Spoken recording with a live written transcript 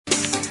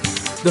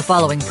The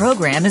following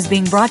program is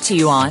being brought to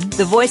you on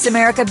the Voice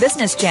America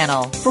Business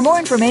Channel. For more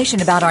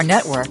information about our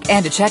network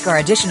and to check our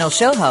additional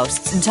show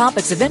hosts and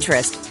topics of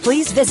interest,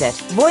 please visit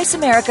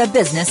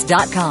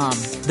voiceamericabusiness.com.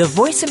 The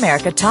Voice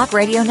America Talk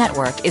Radio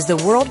Network is the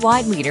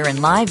worldwide leader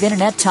in live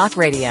Internet talk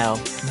radio.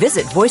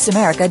 Visit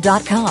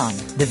voiceamerica.com.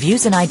 The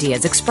views and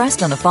ideas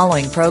expressed on the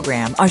following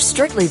program are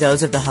strictly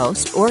those of the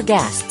host or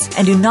guests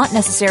and do not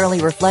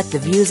necessarily reflect the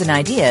views and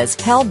ideas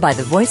held by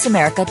the Voice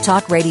America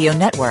Talk Radio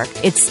Network,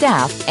 its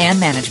staff, and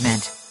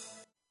management.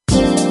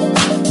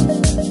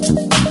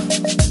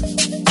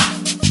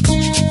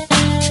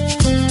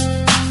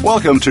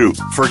 Welcome to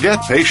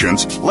Forget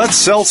Patience, Let's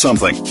Sell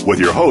Something with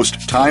your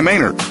host, Ty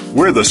Maynard.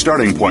 We're the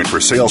starting point for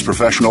sales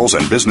professionals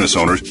and business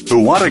owners who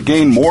want to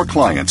gain more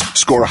clients,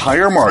 score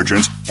higher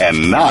margins,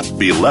 and not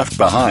be left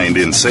behind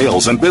in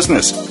sales and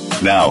business.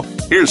 Now,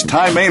 here's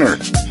Ty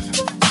Maynard.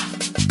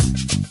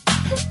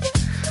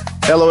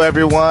 Hello,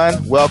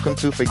 everyone. Welcome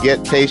to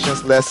Forget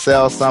Patience, Let's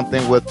Sell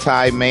Something with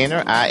Ty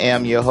Maynard. I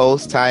am your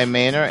host, Ty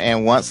Maynard,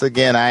 and once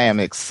again, I am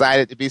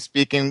excited to be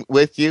speaking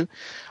with you.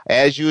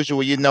 As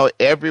usual, you know,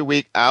 every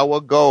week our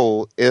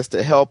goal is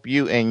to help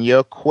you in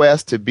your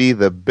quest to be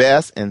the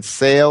best in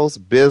sales,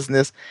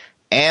 business,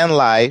 and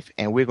life,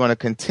 and we're going to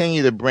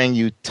continue to bring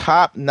you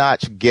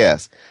top-notch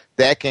guests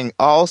that can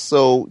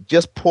also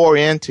just pour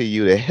into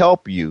you to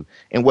help you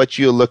in what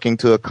you're looking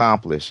to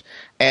accomplish.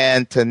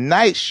 And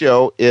tonight's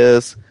show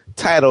is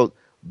titled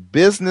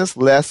Business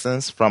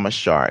Lessons from a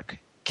Shark.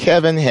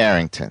 Kevin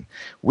Harrington.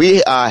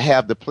 We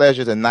have the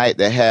pleasure tonight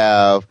to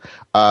have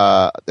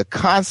the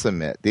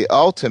consummate, the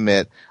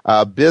ultimate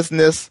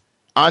business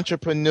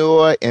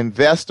entrepreneur,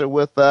 investor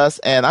with us.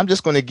 And I'm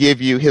just going to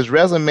give you, his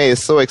resume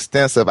is so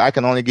extensive, I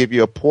can only give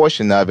you a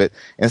portion of it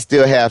and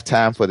still have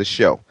time for the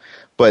show.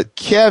 But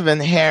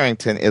Kevin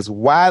Harrington is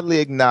widely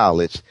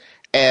acknowledged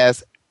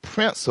as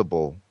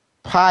principal,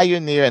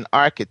 pioneer, and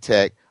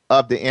architect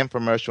of the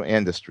infomercial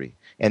industry.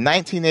 In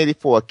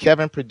 1984,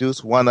 Kevin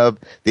produced one of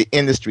the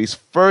industry's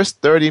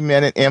first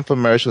 30-minute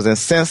infomercials, and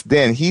since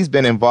then, he's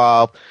been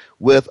involved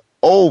with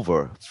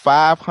over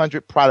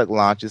 500 product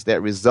launches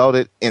that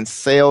resulted in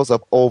sales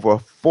of over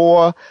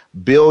 $4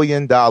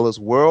 billion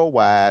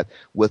worldwide,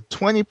 with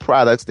 20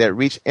 products that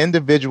reached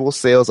individual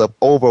sales of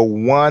over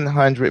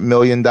 $100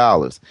 million.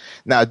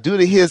 Now, due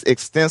to his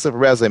extensive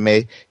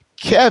resume,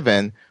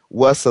 Kevin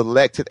was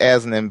selected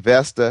as an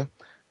investor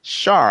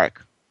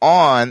shark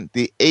on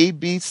the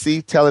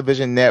ABC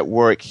television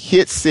network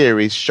hit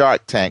series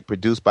Shark Tank,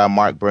 produced by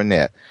Mark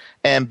Burnett.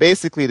 And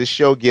basically, the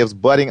show gives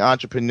budding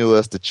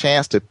entrepreneurs the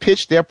chance to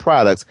pitch their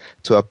products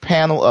to a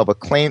panel of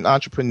acclaimed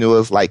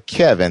entrepreneurs like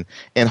Kevin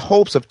in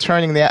hopes of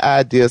turning their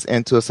ideas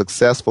into a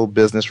successful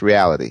business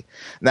reality.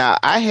 Now,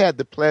 I had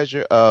the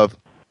pleasure of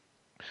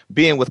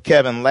being with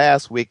Kevin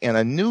last week in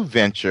a new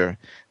venture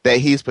that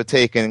he's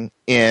partaking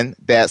in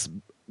that's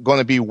going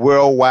to be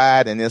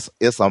worldwide, and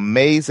it's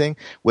amazing,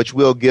 which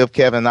we'll give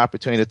Kevin an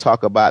opportunity to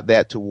talk about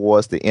that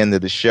towards the end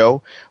of the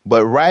show.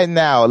 But right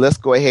now, let's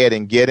go ahead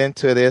and get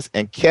into this.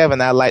 And Kevin,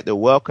 I'd like to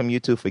welcome you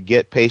to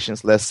Forget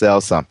Patience, Let's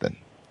Sell Something.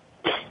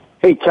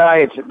 Hey,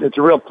 Ty, it's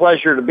a real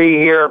pleasure to be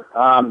here.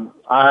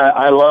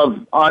 I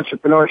love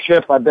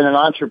entrepreneurship. I've been an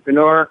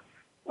entrepreneur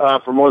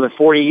for more than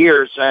 40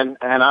 years, and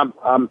I'm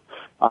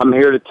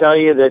here to tell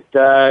you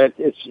that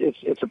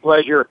it's a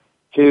pleasure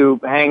to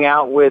hang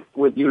out with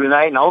you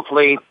tonight, and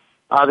hopefully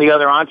the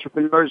other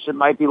entrepreneurs that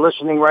might be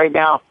listening right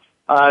now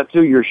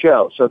to your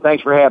show. So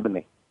thanks for having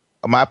me.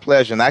 My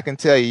pleasure. And I can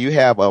tell you, you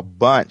have a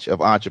bunch of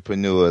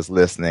entrepreneurs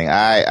listening.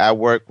 I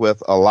work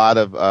with a lot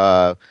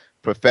of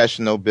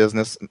professional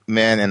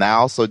businessmen, and I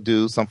also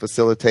do some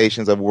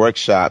facilitations of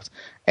workshops.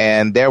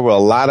 And there were a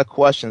lot of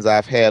questions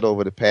I've had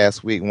over the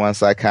past week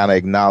once I kind of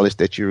acknowledged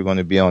that you were going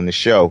to be on the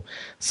show.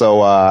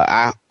 So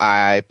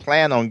I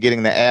plan on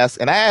getting to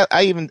ask, and I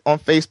even on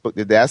Facebook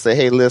today, I said,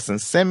 hey, listen,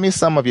 send me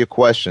some of your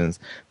questions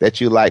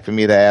that you'd like for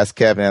me to ask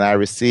Kevin, and I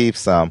received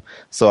some.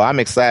 So I'm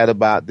excited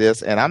about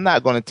this, and I'm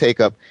not going to take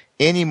up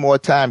any more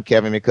time,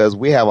 Kevin, because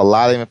we have a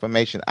lot of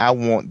information I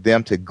want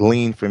them to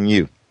glean from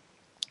you,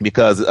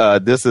 because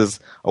this is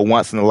a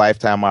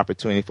once-in-a-lifetime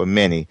opportunity for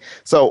many.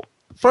 So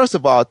first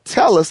of all,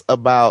 tell us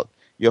about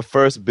your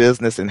first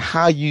business and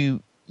how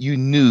you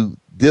knew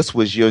this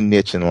was your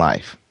niche in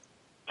life.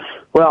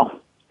 Well,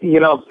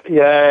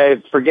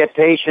 forget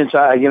patience.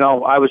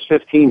 I was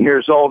 15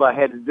 years old. I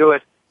had to do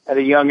it at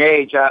a young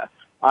age.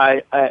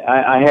 I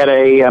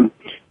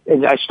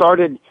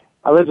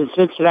lived in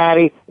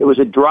Cincinnati. It was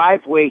a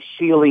driveway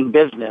sealing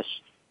business,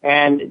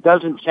 and it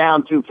doesn't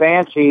sound too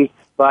fancy,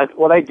 but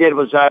what I did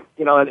was,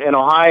 in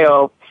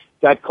Ohio,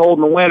 got cold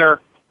in the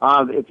winter.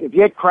 If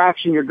you had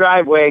cracks in your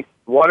driveway,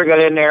 water got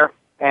in there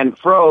and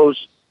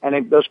froze,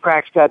 and those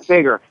cracks got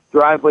bigger.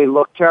 Driveway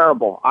looked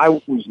terrible. I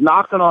was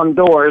knocking on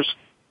doors,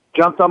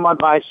 jumped on my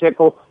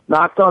bicycle,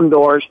 knocked on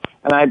doors,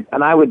 and I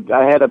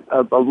had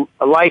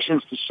a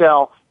license to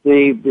sell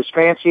this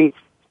fancy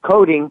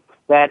coating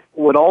that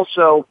would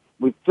also,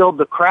 we filled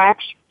the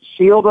cracks,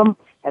 sealed them,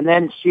 and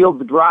then sealed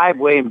the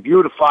driveway and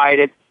beautified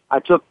it. I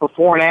took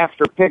before and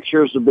after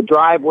pictures of the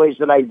driveways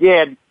that I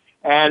did,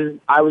 And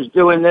I was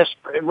doing this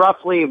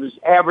roughly, it was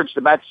averaged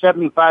about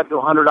 $75 to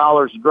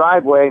 $100 a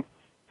driveway.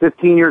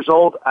 15 years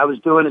old, I was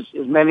doing as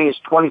many as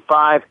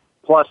 25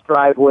 plus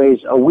driveways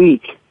a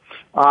week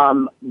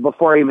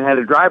before I even had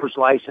a driver's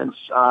license.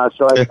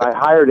 So I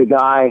hired a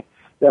guy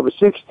that was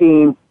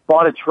 16,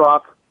 bought a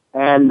truck,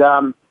 and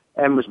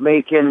was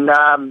making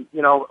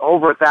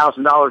over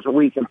 $1,000 a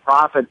week in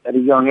profit at a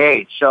young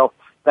age. So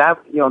that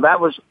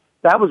was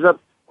a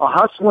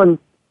hustling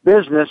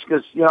business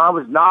because I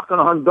was knocking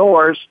on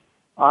doors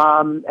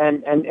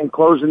and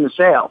closing the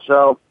sale.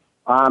 So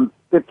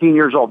 15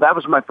 years old. That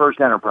was my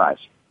first enterprise.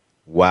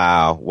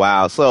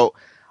 Wow. So,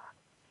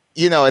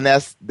 and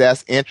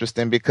that's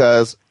interesting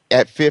because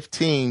at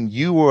 15,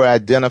 you were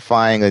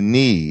identifying a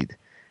need,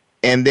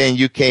 and then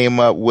you came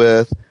up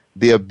with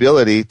the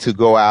ability to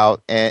go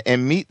out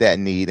and meet that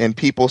need, and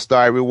people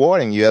started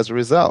rewarding you as a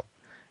result.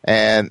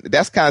 And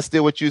that's kind of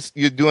still what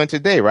you're doing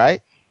today,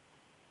 right?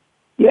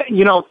 Yeah,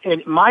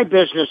 in my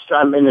business,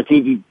 I'm in the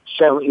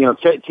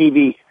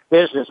TV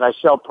business. I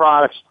sell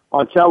products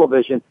on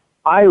television.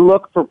 I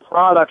look for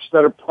products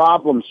that are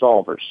problem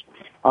solvers.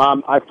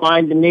 I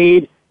find the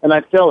need and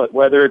I fill it,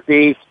 whether it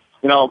be,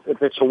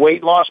 if it's a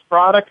weight loss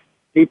product,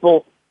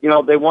 people,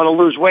 they want to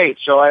lose weight.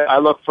 So I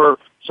look for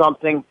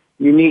something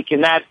unique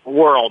in that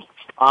world.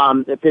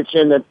 If it's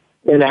in the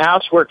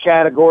houseware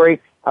category,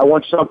 I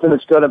want something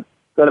that's going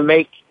to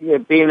make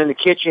being in the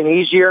kitchen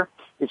easier.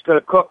 It's going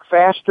to cook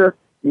faster.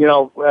 We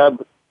were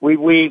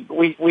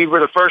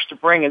the first to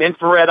bring an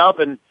infrared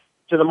oven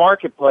to the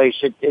marketplace.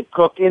 It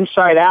cooked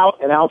inside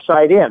out and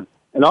outside in.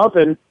 An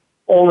oven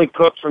only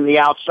cooked from the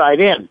outside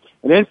in.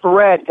 An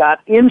infrared got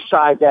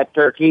inside that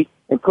turkey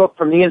and cooked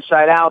from the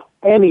inside out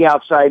and the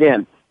outside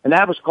in. And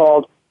that was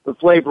called the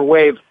Flavor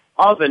Wave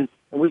oven.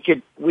 And we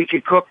could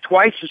cook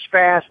twice as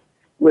fast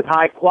with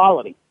high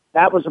quality.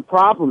 That was a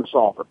problem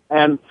solver.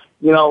 And,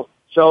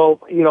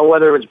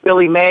 whether it's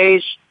Billy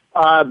Mays,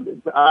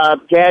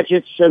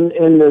 gadgets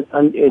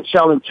and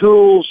selling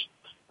tools,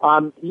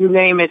 you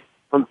name it,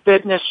 from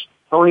fitness,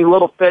 Tony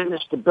Little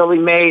Fitness to Billy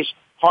Mays,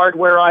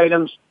 hardware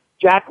items,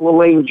 Jack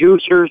LaLanne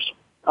juicers,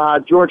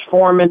 George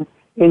Foreman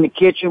in the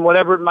kitchen,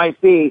 whatever it might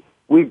be.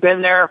 We've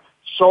been there,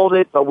 sold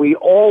it, but we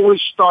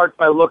always start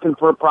by looking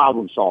for a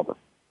problem solver.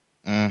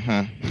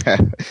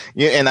 Mm-hmm.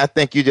 Yeah, and I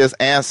think you just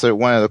answered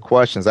one of the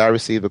questions. I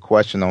received a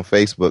question on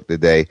Facebook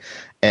today,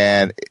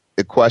 and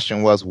the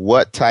question was,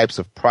 what types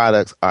of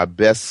products are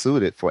best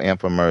suited for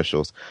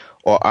infomercials,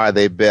 or are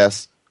they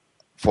best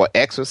for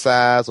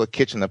exercise or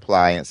kitchen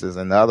appliances?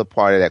 And the other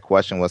part of that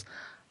question was,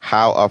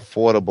 how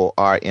affordable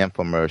are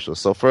infomercials?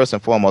 So first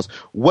and foremost,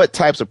 what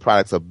types of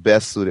products are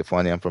best suited for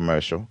an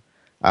infomercial?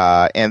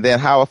 And then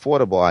how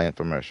affordable are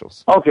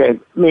infomercials? Okay.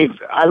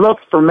 I look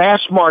for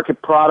mass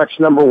market products,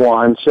 number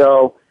one.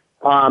 So,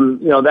 I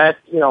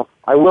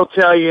will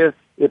tell you,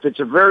 if it's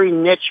a very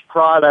niche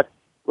product,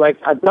 like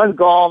I've done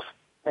golf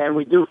and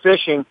we do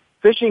fishing.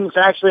 Fishing is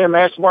actually a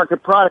mass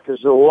market product.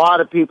 There's a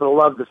lot of people who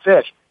love to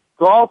fish.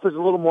 Golf is a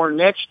little more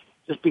niche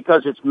just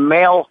because it's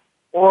male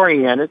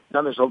oriented.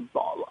 Now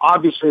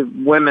obviously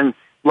women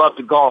love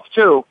to golf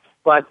too,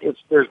 but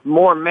there's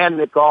more men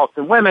that golf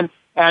than women.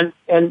 And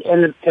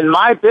in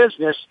my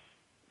business,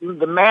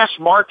 the mass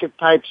market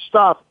type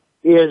stuff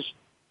is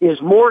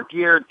more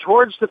geared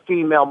towards the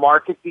female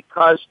market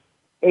because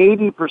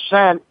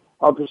 80%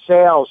 of the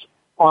sales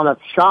on a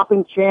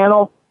shopping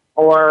channel,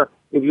 or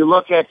if you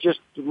look at just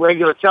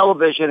regular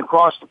television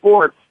across the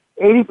board,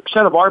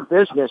 80% of our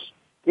business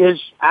is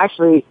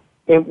actually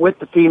with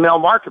the female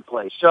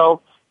marketplace.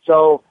 So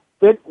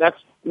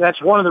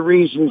that's one of the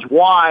reasons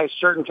why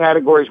certain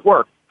categories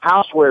work.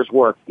 Housewares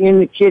work. In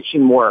the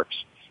kitchen works.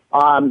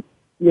 When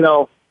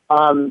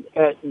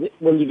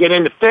you get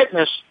into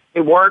fitness,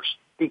 it works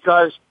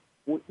because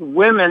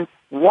women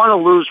want to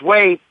lose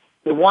weight.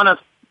 They want to,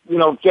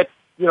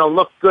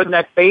 look good in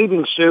that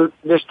bathing suit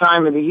this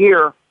time of the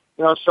year.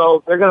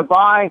 So they're going to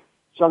buy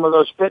some of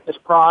those fitness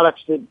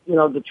products to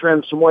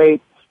trim some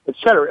weight, et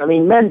cetera. I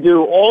mean, men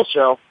do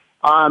also.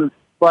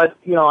 But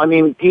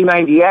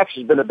P90X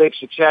has been a big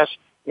success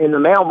in the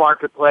male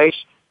marketplace,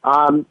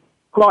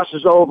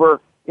 crosses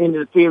over into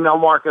the female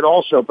market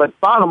also. But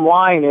bottom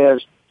line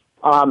is,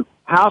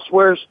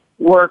 housewares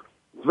work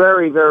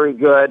very, very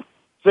good.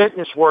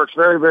 Fitness works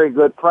very, very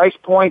good. Price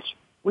points,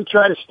 we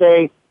try to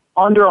stay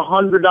under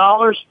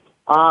 $100,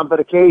 but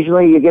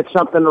occasionally you get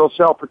something that'll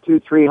sell for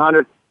 $200-300.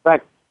 In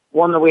fact,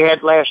 one that we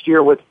had last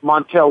year with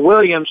Montel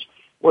Williams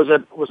was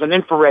an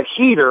infrared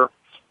heater.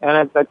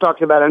 And I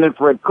talked about an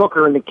infrared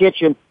cooker in the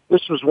kitchen.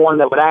 This was one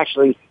that would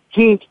actually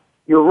heat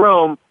your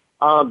room.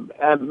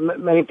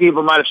 Many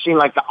people might have seen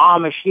like the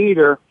Amish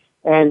heater,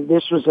 and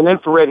this was an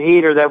infrared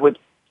heater that would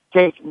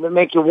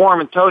make you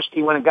warm and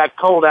toasty when it got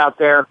cold out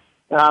there,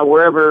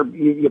 wherever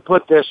you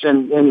put this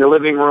in your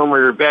living room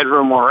or your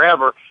bedroom or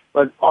wherever.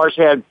 But ours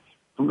had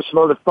some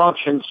other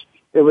functions.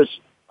 It was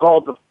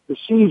called the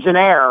Season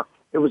Air.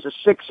 It was a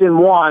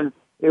 6-in-1.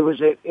 It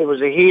was a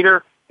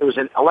heater. It was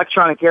an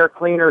electronic air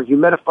cleaner,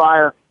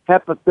 humidifier,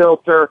 HEPA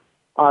filter,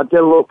 did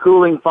a little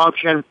cooling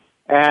function,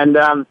 and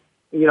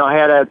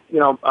had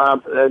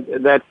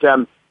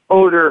that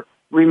odor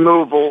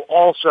removal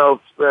also,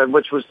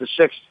 which was the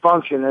sixth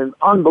function, an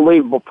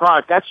unbelievable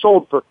product. That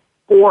sold for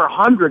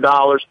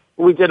 $400.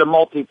 We did a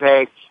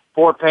multi-pay,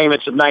 4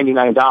 payments of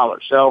 $99.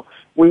 So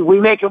we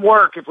make it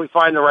work if we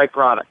find the right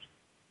product.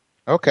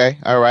 Okay,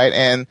 all right.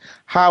 And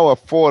how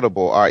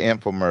affordable are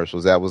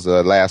infomercials? That was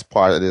the last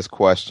part of this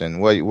question.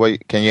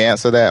 What can you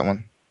answer that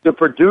one? To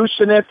produce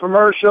an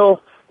infomercial,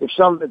 if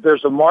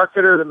there's a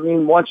marketer that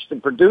wants to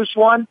produce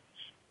one,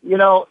 you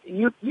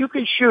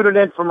can shoot an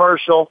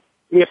infomercial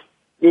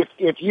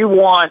if you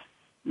want.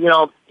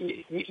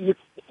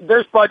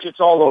 There's budgets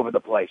all over the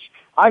place.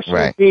 I've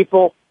seen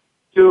people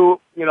do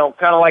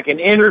kind of like an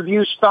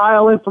interview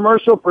style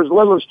infomercial for as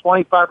little as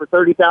 $25,000 or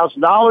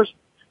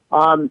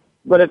 $30,000.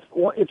 But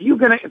if you're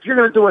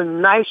gonna do a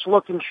nice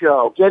looking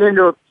show, get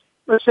into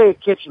let's say a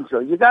kitchen show.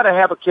 You got to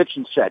have a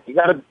kitchen set. You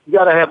got to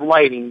have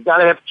lighting. You got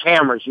to have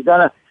cameras.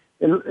 And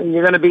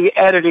you're going to be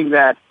editing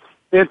that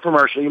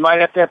infomercial. You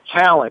might have to have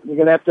talent. You're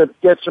going to have to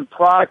get some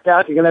product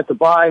out. You're going to have to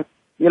buy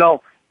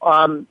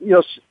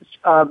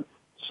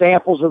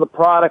samples of the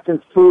product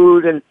and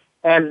food and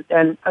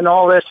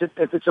all this.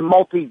 If it's a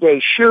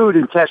multi-day shoot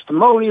and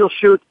testimonial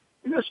shoot,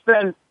 you're going to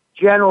spend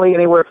generally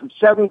anywhere from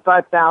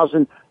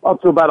 $75,000 up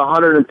to about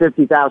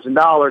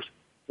 $150,000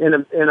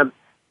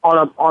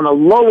 on a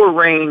lower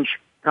range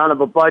kind of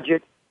a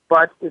budget.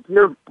 But if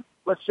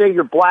let's say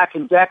you're Black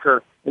 &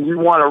 Decker and you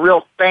want a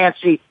real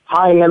fancy,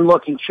 high-end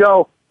looking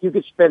show, you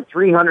could spend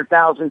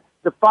 $300,000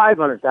 to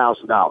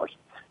 $500,000.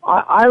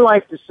 I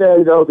like to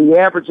say, though, the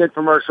average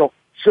infomercial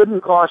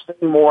shouldn't cost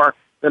any more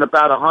than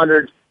about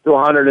 $100,000 to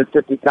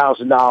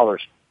 $150,000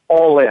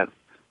 all in.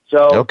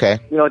 So,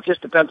 it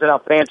just depends on how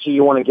fancy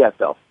you want to get,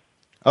 though.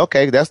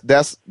 Okay, that's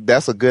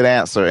a good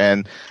answer.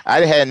 And I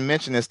hadn't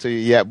mentioned this to you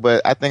yet,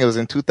 but I think it was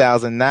in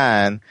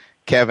 2009,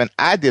 Kevin,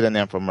 I did an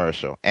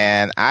infomercial,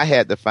 and I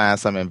had to find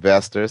some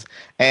investors,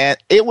 and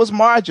it was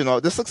marginal.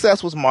 The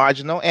success was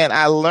marginal, and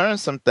I learned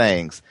some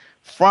things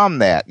from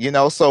that,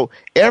 so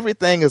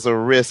everything is a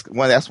risk.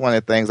 That's one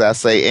of the things I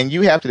say, and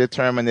you have to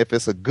determine if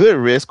it's a good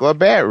risk or a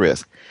bad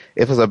risk.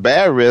 If it's a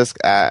bad risk,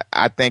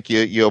 I think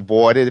you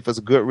avoid it. If it's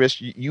a good risk,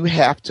 you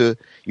have to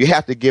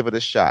give it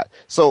a shot.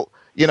 So,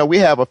 we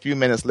have a few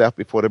minutes left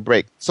before the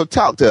break. So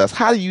talk to us.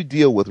 How do you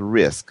deal with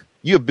risk?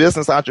 You're a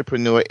business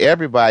entrepreneur.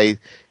 Everybody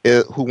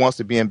who wants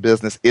to be in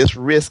business is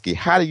risky.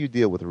 How do you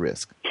deal with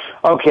risk?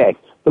 Okay.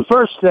 The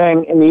first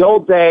thing, in the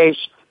old days,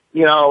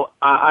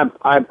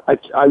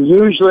 I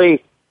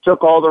usually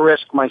took all the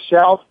risk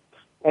myself.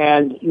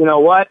 And you know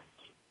what?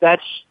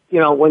 That's,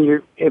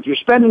 if you're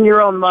spending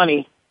your own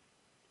money,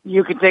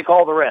 you can take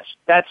all the risk.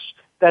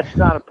 That's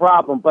not a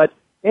problem. But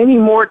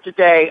anymore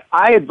today,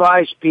 I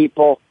advise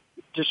people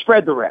to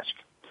spread the risk.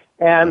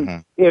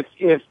 And if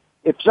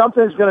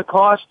something's going to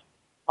cost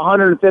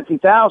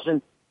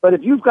 $150,000, but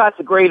if you've got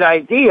the great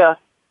idea,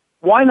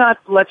 why not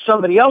let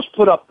somebody else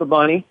put up the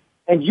money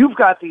and you've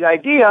got the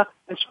idea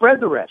and spread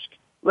the risk?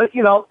 They're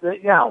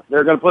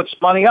going to put some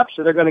money up,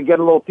 so they're going to get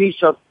a little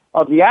piece of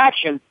the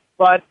action.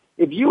 But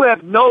if you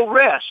have no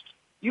risk,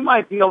 you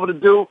might be able to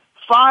do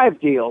 5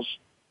 deals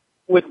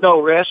with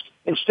no risk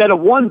instead of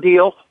 1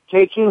 deal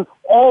taking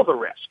all the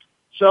risk.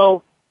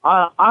 So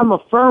I'm a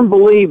firm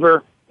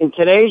believer in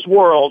today's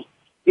world.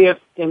 I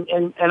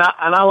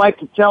like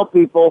to tell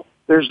people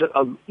there's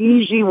an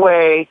easy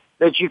way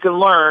that you can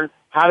learn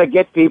how to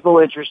get people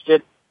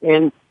interested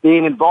in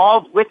being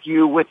involved with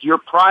you with your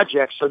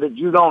project, so that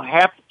you don't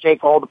have to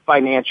take all the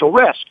financial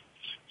risk.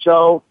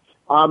 So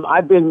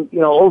I've been,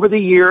 over the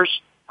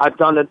years, I've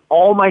done it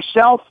all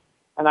myself,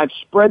 and I've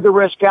spread the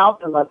risk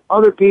out and let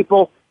other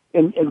people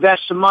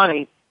invest some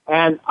money.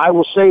 And I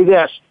will say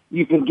this: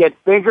 you can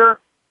get bigger,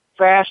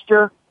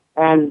 faster,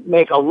 and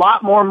make a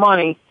lot more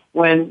money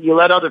when you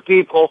let other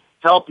people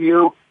help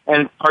you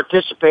and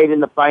participate in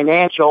the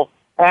financial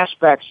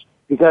aspects,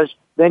 because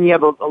then you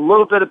have a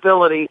little bit of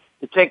ability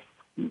to take,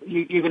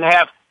 you can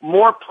have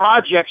more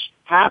projects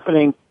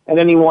happening at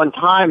any one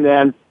time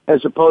then,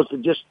 as opposed to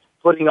just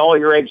putting all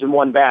your eggs in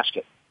one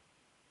basket.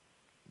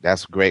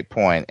 That's a great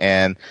point.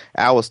 And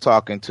I was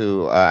talking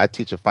to, I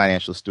teach a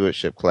financial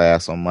stewardship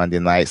class on Monday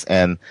nights,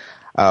 and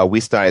we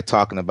started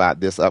talking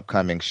about this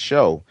upcoming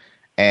show.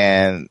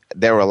 And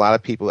there were a lot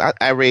of people.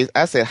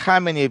 I said, how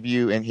many of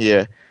you in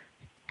here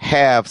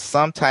have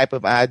some type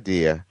of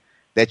idea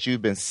that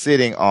you've been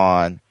sitting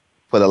on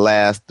for the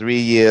last 3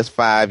 years,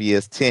 5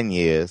 years, 10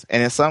 years,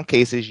 and in some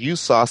cases you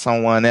saw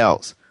someone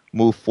else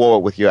move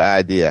forward with your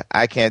idea?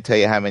 I can't tell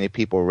you how many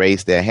people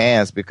raised their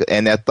hands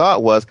and their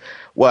thought was,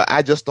 well,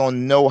 I just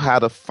don't know how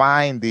to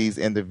find these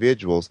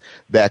individuals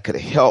that could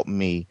help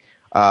me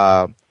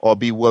or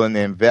be willing to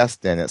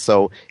invest in it.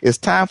 So it's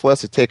time for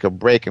us to take a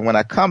break. And when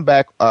I come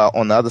back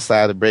on the other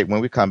side of the break,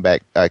 when we come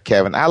back,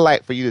 Kevin, I'd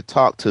like for you to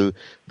talk to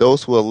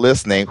those who are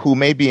listening who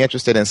may be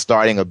interested in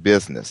starting a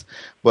business,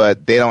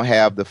 but they don't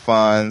have the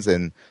funds,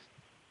 and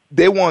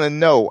they want to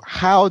know,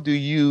 how do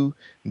you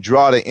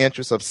draw the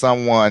interest of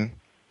someone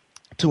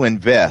to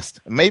invest?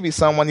 Maybe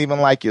someone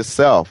even like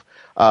yourself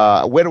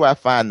Where do I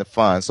find the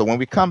funds? So when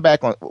we come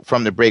back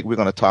from the break, we're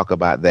going to talk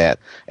about that.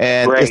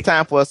 And Great. it's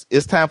time for us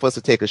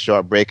to take a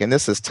short break. And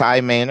this is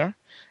Ty Maynor,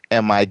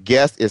 and my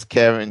guest is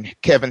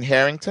Kevin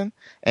Harrington.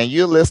 And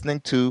you're listening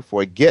to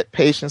Forget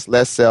Patience,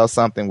 Let's Sell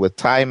Something with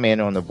Ty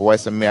Maynor on the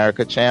Voice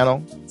America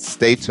channel.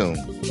 Stay tuned.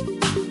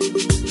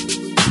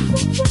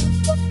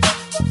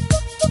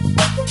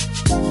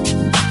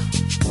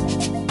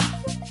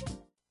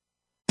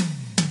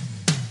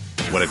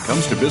 When it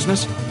comes to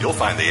business, you'll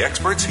find the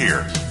experts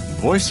here.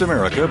 Voice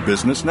America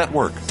Business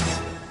Network.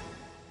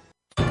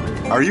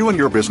 Are you and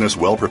your business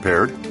well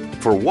prepared?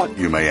 For what,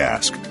 you may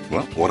ask?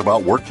 Well, what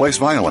about workplace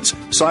violence,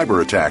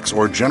 cyber attacks,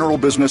 or general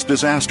business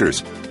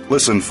disasters?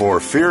 Listen for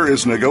Fear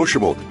is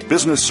Negotiable,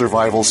 Business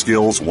Survival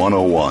Skills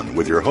 101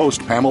 with your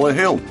host, Pamela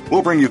Hill.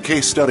 We'll bring you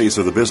case studies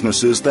of the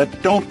businesses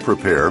that don't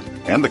prepare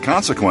and the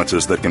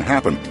consequences that can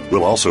happen.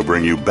 We'll also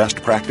bring you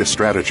best practice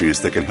strategies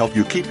that can help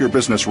you keep your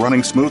business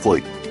running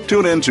smoothly.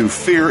 Tune in to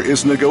Fear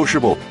is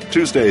Negotiable,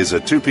 Tuesdays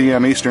at 2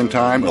 p.m. Eastern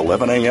Time,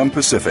 11 a.m.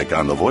 Pacific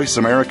on the Voice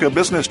America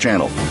Business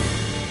Channel.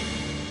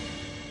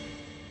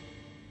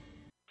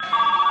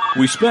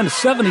 We spend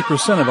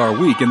 70% of our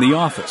week in the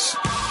office.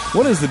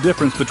 What is the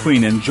difference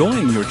between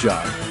enjoying your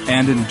job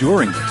and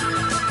enduring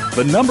it?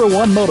 The number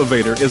one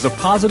motivator is a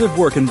positive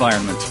work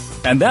environment.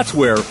 And that's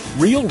where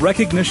Real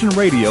Recognition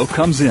Radio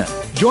comes in.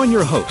 Join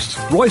your hosts,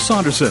 Roy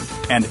Saunderson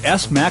and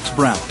S. Max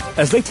Brown,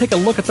 as they take a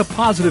look at the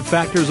positive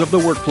factors of the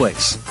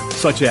workplace,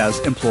 such as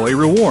employee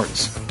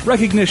rewards,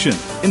 recognition,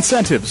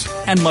 incentives,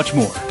 and much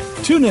more.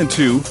 Tune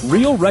into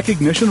Real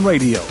Recognition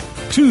Radio,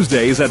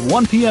 Tuesdays at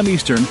 1 p.m.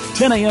 Eastern,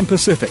 10 a.m.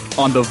 Pacific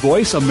on the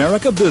Voice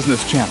America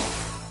Business Channel.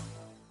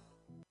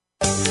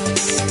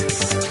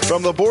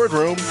 From the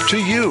boardroom to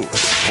you,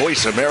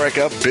 Voice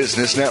America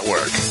Business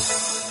Network.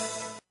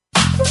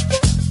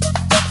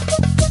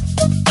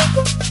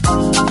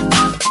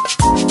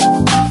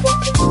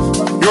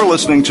 You're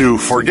listening to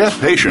Forget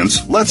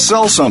Patience, Let's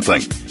Sell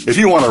Something. If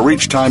you want to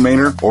reach Ty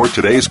Maynor or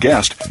today's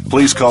guest,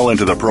 please call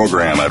into the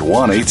program at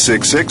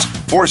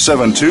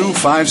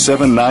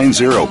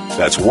 1-866-472-5790.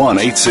 That's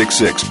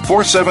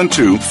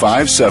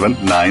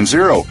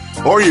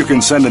 1-866-472-5790. Or you can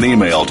send an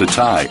email to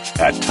Ty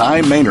at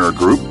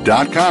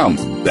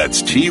TyMainorGroup.com.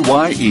 That's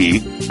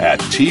TYE at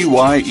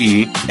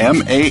TYEMANER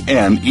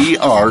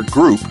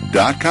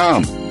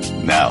Group.com.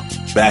 Now,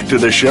 back to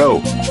the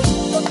show.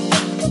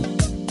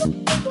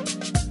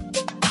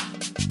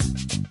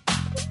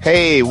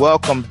 Hey,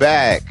 welcome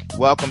back.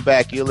 Welcome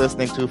back. You're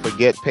listening to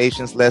Forget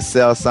Patience, Let's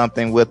Sell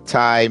Something with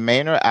Ty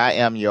Maynor. I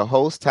am your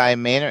host, Ty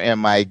Maynor, and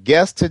my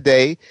guest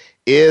today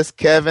is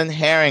Kevin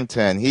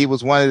Harrington. He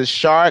was one of the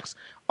sharks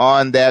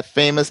on that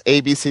famous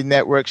ABC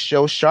network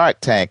show Shark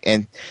Tank.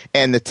 And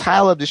the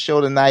title of the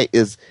show tonight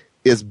is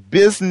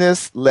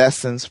Business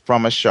Lessons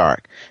from a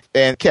Shark.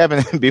 And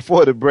Kevin,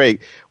 before the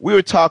break, we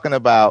were talking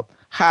about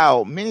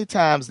how many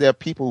times there are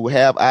people who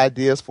have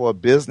ideas for a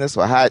business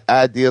or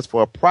ideas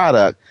for a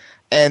product,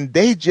 and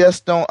they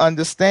just don't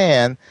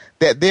understand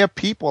that there are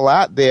people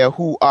out there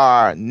who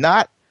are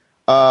not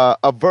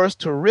averse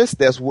to risk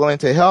that's willing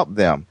to help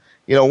them.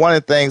 You know, one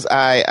of the things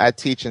I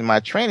teach in my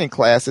training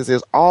classes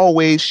is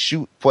always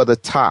shoot for the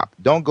top.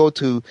 Don't go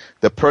to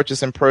the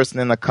purchasing person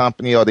in the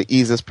company or the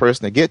easiest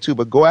person to get to,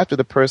 but go after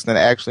the person that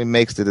actually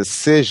makes the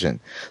decision.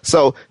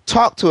 So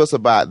talk to us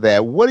about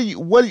that. What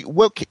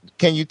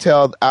can you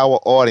tell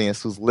our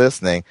audience who's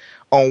listening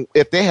on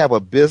if they have a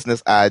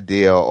business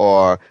idea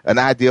or an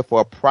idea for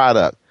a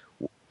product?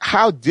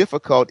 How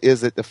difficult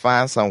is it to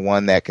find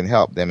someone that can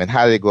help them, and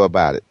how do they go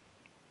about it?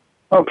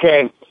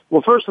 Okay.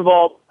 Well, first of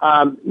all,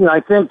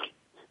 I think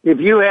if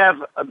you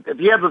have a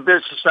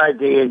business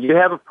idea and you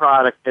have a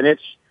product and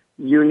it's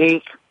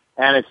unique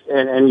and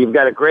and you've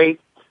got a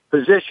great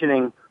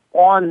positioning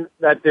on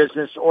that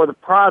business or the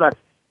product,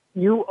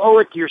 you owe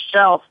it to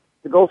yourself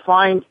to go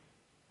find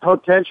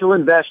potential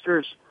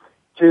investors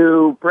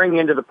to bring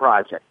into the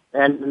project.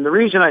 And the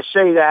reason I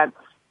say that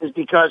is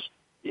because,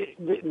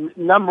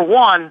 number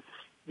one,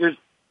 there's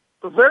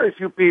very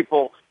few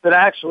people that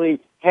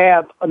actually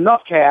have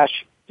enough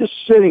cash just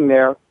sitting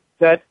there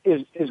that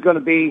is going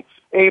to be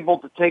able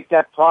to take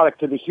that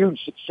product to the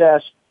huge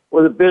success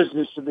or the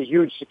business to the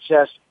huge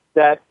success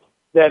that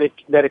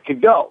it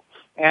could go.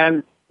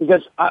 And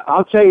because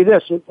I'll tell you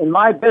this, in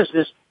my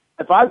business,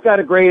 if I've got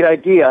a great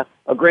idea,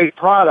 a great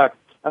product,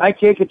 and I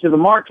take it to the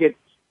market,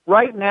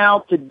 right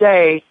now,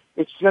 today,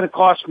 it's going to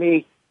cost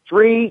me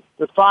 $3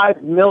 to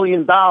 $5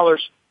 million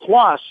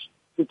plus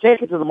to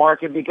take it to the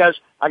market because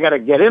I got to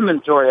get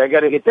inventory. I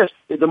got to get this.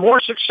 The more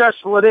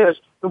successful it is,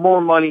 the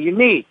more money you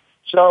need.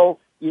 So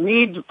you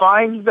need to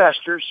find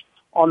investors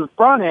on the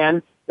front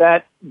end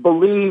that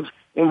believe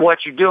in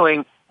what you're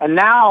doing. And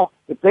now,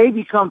 if they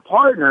become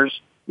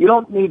partners, you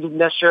don't need to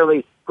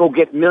necessarily go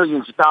get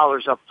millions of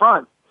dollars up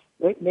front.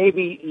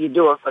 Maybe you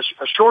do a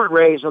short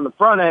raise on the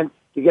front end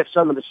to get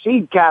some of the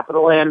seed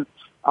capital in,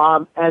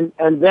 and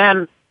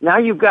then now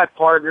you've got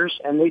partners,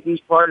 and these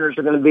partners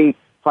are going to be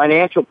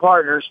financial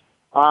partners.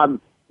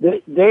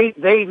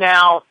 They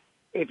now,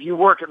 if you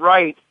work it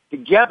right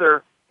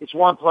together, it's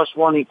 1 +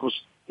 1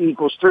 =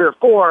 equals 3 or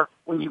 4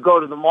 when you go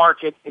to the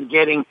market and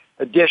getting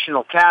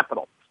additional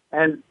capital.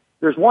 And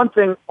there's one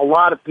thing a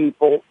lot of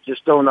people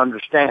just don't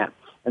understand,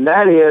 and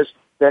that is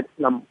that,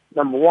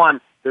 number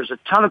one, there's a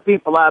ton of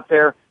people out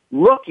there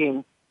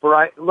looking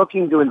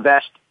to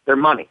invest their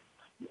money.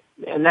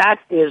 And that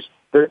is,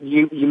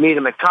 you meet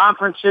them at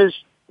conferences.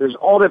 There's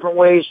all different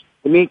ways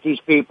to meet these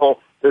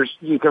people.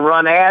 You can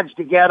run ads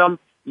to get them.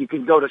 You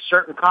can go to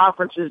certain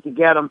conferences to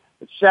get them,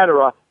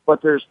 etc.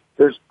 But there's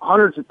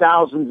hundreds of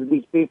thousands of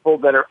these people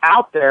that are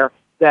out there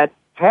that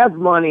have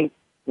money,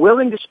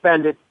 willing to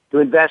spend it to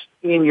invest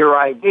in your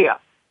idea.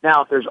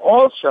 Now, there's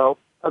also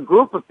a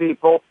group of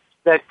people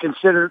that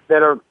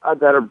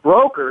are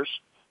brokers,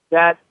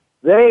 that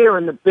they are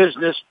in the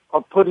business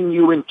of putting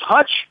you in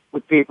touch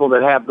with people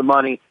that have the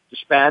money to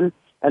spend.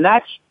 And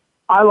I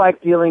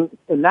like dealing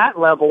in that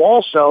level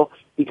also,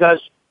 because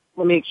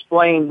let me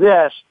explain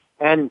this,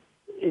 and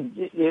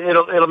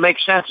it'll make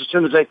sense as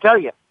soon as I tell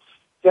you.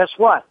 Guess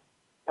what?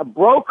 A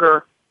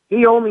broker,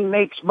 he only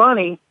makes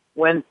money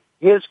when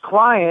his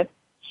client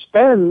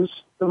spends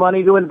the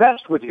money to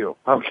invest with you.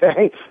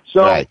 Okay?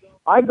 So right.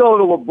 I go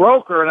to a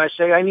broker and I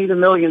say, I need $1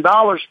 million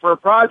for a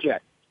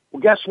project.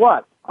 Well, guess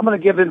what? I'm going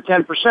to give him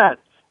 10%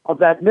 of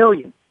that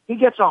million. He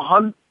gets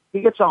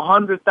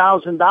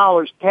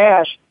 $100,000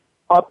 cash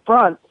up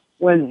front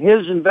when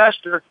his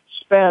investor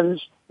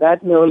spends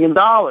that $1 million.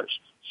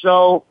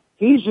 So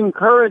he's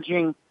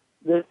encouraging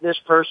this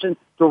person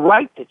to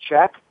write the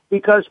check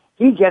because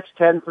he gets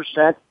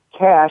 10%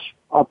 cash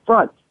up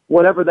front,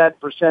 whatever that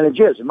percentage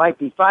is. It might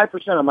be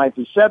 5%, it might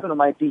be 7%, it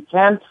might be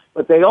 10%,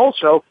 but you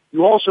also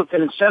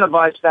can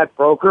incentivize that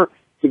broker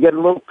to get a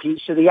little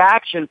piece of the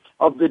action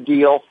of the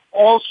deal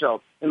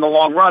also in the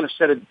long run,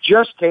 instead of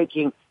just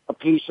taking a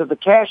piece of the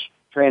cash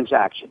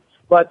transaction.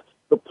 But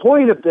the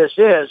point of this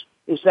is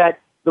that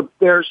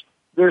there's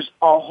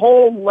a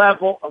whole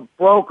level of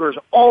brokers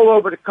all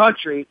over the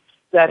country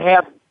that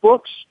have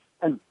books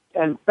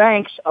and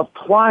banks of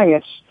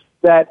clients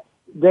that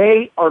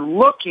they are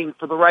looking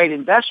for the right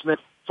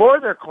investment for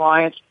their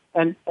clients,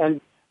 and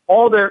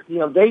all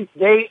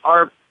they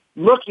are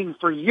looking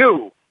for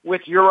you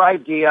with your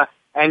idea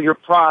and your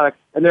product,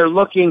 and they're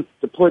looking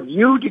to put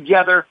you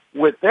together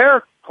with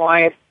their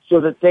client so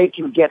that they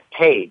can get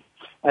paid.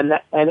 And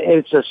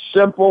it's a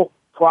simple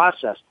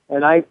process.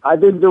 And I've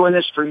been doing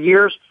this for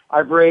years.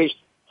 I've raised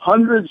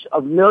hundreds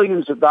of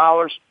millions of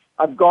dollars.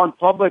 I've gone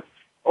public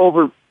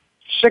over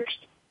 6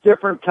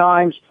 different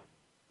times,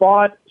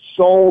 bought,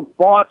 sold,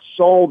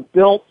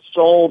 built,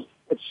 sold,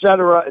 et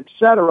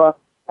cetera.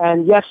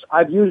 And yes,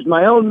 I've used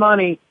my own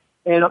money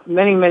in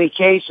many, many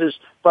cases,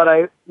 but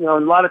a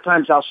lot of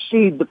times I'll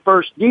seed the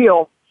first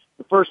deal,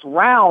 the first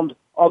round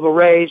of a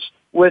raise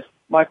with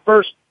a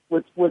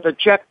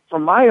check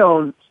from my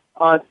own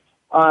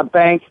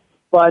bank.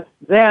 But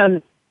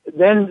then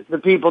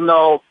the people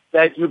know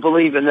that you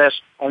believe in this,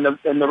 and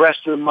the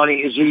rest of the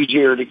money is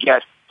easier to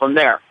get from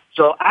there.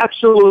 So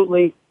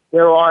absolutely,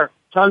 there are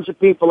tons of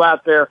people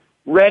out there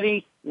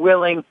ready,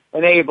 willing,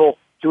 and able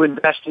to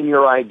invest in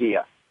your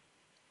idea.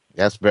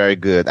 That's very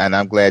good, and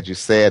I'm glad you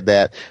said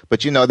that.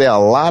 But, there are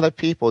a lot of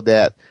people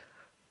that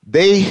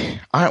they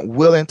aren't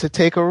willing to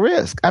take a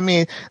risk. I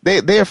mean,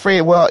 they're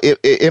afraid, well,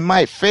 it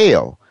might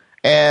fail.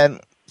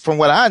 And from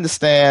what I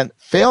understand,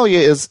 failure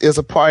is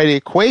a part of the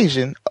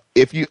equation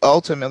if you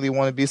ultimately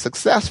want to be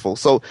successful.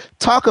 So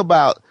talk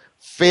about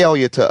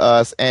failure to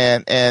us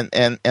and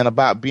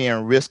about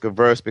being risk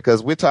averse,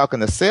 because we're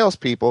talking to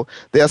salespeople.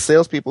 There are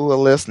salespeople who are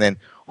listening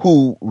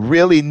who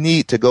really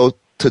need to go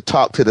to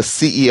talk to the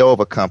CEO of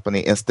a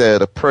company instead of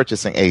the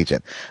purchasing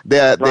agent.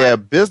 There are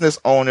business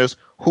owners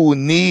who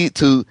need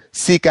to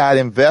seek out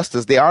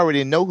investors. They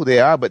already know who they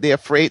are, but they're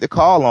afraid to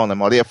call on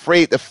them, or they're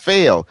afraid to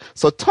fail.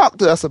 So talk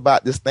to us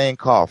about this thing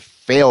called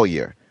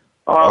failure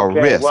or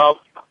risk. Well,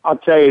 I'll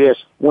tell you this.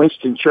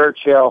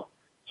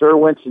 Sir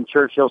Winston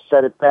Churchill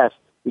said it best.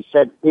 He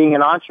said being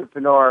an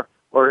entrepreneur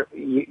or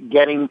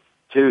getting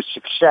to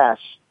success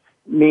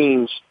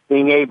means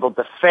being able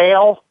to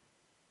fail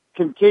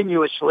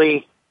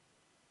continuously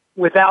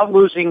without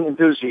losing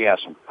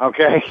enthusiasm.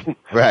 Okay.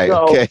 Right.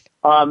 So, okay.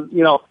 To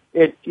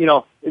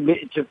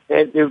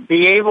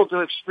be able to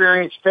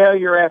experience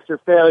failure after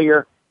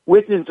failure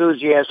with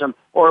enthusiasm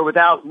or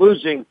without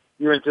losing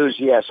your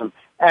enthusiasm.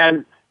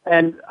 And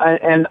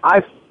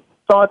I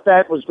thought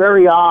that was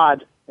very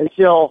odd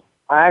until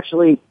I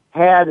actually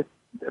had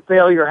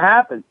failure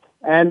happen.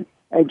 And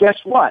guess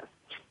what?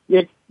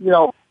 In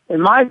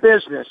my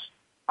business,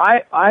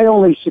 I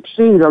only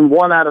succeed on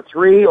 1 out of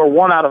 3 or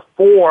 1 out of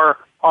 4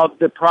 of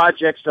the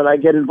projects that I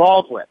get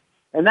involved with.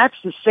 And that's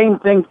the same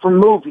thing for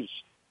movies.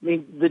 I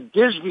mean, the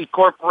Disney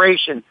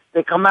Corporation,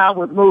 they come out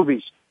with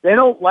movies. They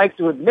don't like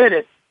to admit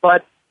it,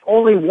 but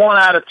only 1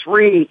 out of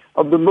 3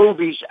 of the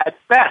movies at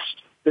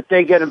best that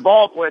they get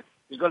involved with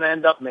is going to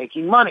end up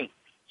making money.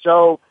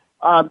 So,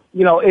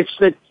 it's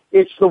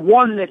the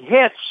one that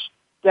hits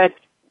that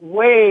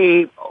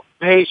way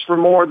pays for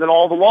more than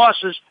all the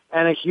losses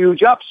and a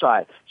huge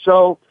upside.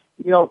 So,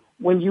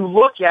 when you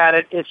look at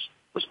it,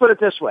 let's put it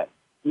this way.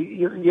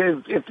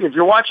 If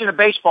you're watching a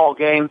baseball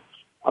game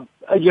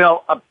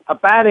a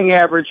batting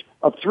average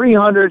of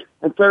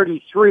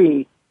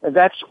 333, and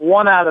that's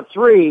 1 out of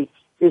 3,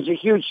 is a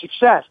huge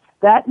success.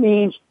 That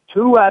means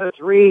 2 out of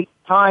 3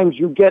 times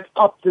you get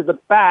up to the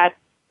bat,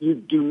 you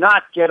do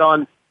not get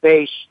on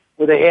base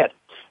with a hit.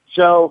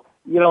 So,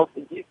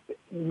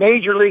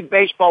 Major League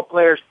Baseball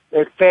players,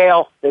 they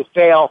fail,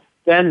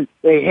 then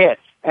they hit.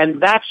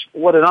 And that's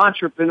what an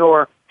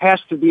entrepreneur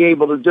has to be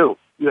able to do.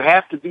 You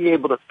have to be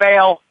able to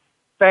fail,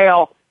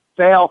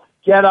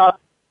 get up,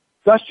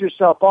 dust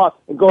yourself off,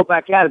 and go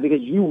back at it,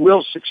 because you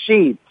will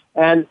succeed.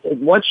 And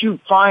once you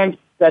find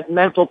that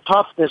mental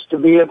toughness to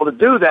be able to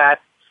do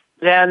that,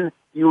 then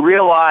you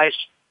realize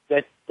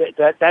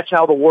that's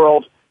how the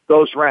world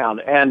goes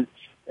round. And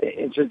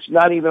it's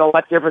not even a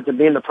lot different than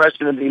being the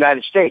president of the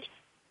United States.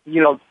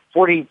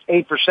 48%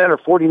 or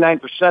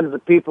 49% of the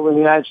people in the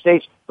United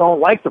States don't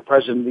like the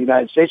president of the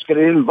United States because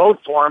they didn't vote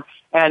for him.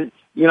 And,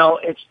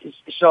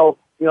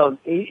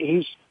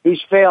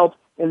 he's failed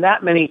in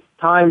that many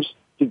times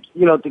to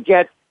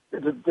get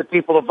the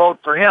people to vote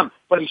for him.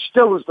 But he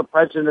still is the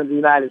president of the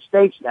United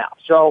States now.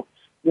 So,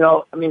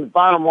 the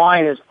bottom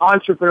line is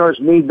entrepreneurs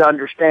need to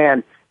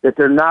understand that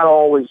they're not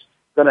always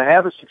going to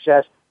have a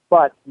success,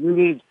 but you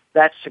need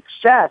that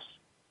success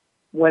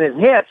when it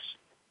hits.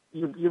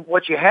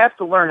 What you have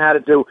to learn how to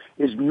do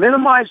is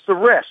minimize the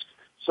risk,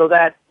 so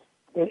that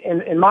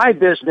in my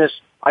business,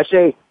 I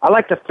say I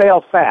like to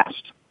fail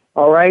fast.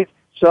 All right.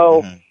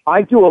 So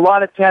I do a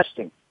lot of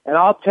testing, and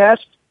I'll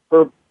test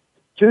for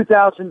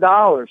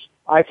 $2,000.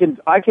 I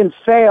can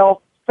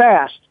fail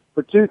fast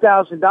for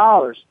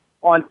 $2,000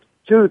 on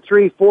 2,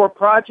 3, 4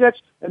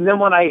 projects, and then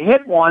when I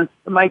hit one,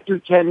 I might do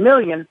 10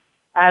 million,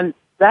 and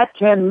that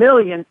 10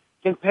 million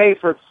can pay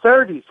for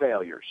 30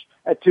 failures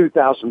at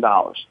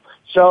 $2,000.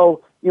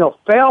 So,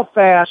 fail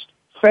fast,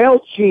 fail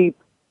cheap,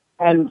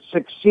 and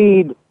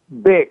succeed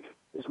big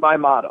is my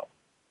motto.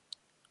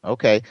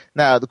 Okay.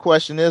 Now, the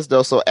question is,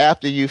 though, so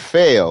after you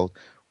failed,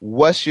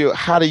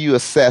 how do you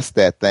assess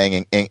that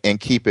thing and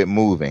keep it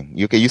moving?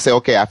 You say,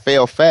 okay, I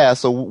failed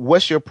fast. So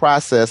what's your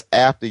process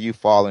after you've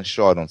fallen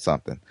short on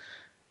something?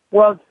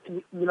 Well,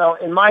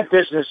 in my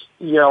business,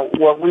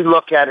 what we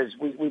look at is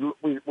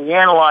we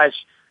analyze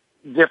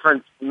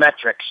different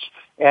metrics.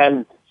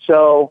 And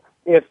so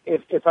if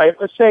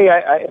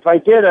I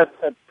did a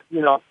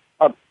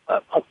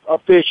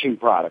fishing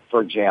product,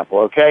 for example,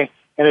 okay,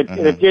 and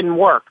it didn't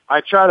work,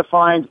 I try to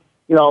find,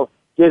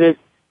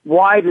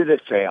 why did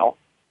it fail?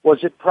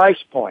 Was it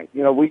price point?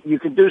 You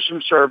could do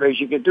some surveys,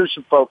 you could do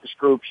some focus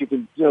groups, you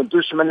could,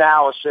 do some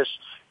analysis,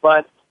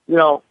 but,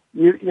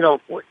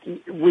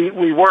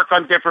 we work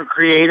on different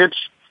creatives.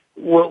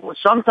 Well,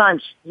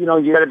 sometimes, you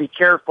got to be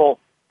careful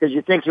because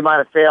you think you might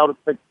have failed,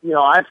 but,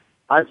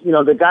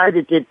 the guy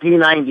that did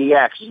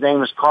P90X, his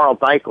name is Carl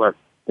Deichler.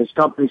 His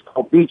company's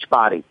called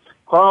Beachbody.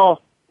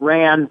 Carl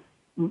ran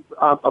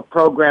a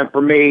program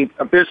for me,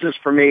 a business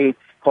for me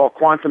called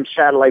Quantum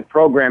Satellite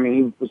Programming.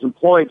 He was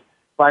employed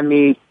by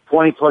me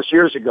 20 plus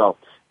years ago.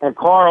 And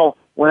Carl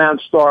went out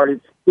and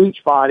started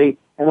Beachbody.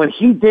 And when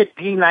he did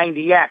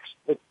P90X,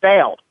 it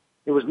failed.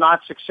 It was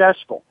not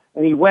successful.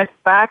 And he went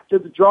back to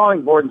the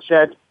drawing board and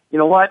said, you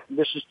know what,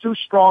 this is too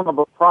strong of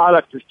a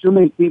product. There's too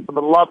many people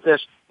that love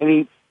this. And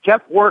he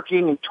kept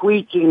working and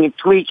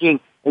tweaking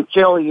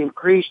until he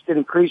increased it,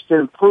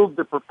 improved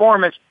the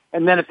performance,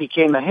 and then it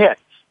became a hit.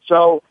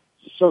 So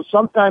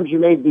sometimes you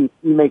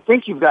may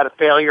think you've got a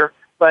failure,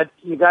 but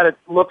you got to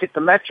look at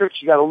the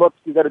metrics. You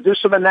got to do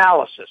some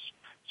analysis.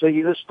 So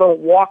you just don't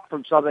walk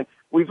from something.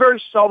 We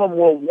very seldom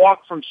will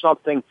walk from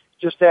something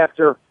just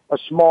after a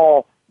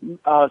small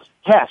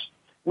test.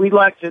 We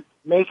like to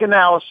make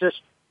analysis.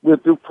 We'll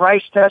do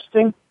price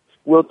testing.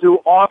 We'll do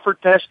offer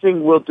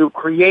testing. We'll do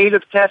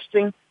creative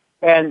testing.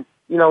 And,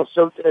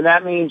 and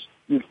that means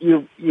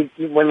you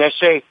when they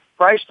say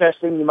price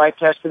testing, you might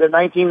test it at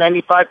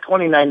 $19.95,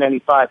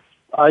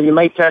 $29.95. You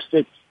might test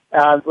it,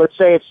 let's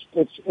say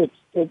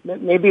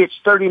maybe it's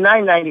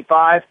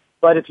 $39.95,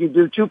 but if you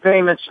do 2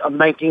 payments of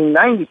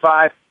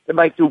 $19.95, it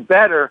might do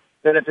better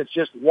than if it's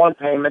just 1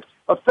 payment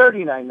of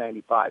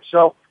 $39.95.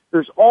 So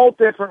there's all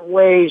different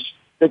ways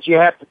that you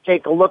have to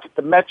take a look at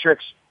the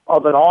metrics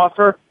of an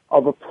offer,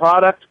 of a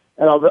product,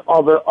 and of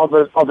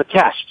a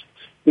test.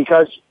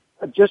 Because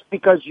just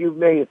because you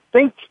may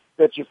think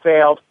that you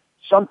failed,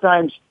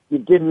 sometimes you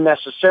didn't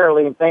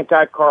necessarily. And thank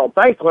God Carl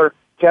Deichler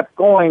kept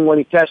going when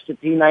he tested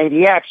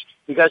P90X,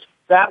 because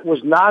that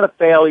was not a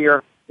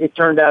failure. It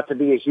turned out to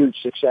be a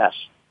huge success.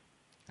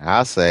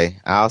 I'll say.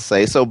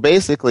 So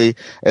basically,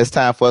 it's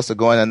time for us to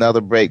go in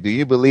another break. Do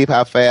you believe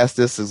how fast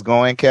this is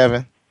going,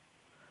 Kevin?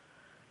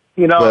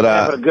 I'm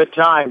having a good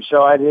time,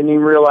 so I didn't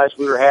even realize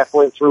we were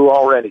halfway through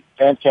already.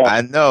 Fantastic.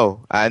 I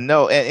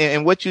know.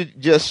 And what you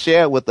just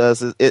shared with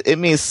us, it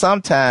means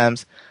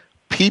sometimes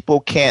people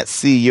can't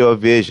see your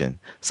vision.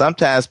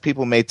 Sometimes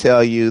people may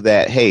tell you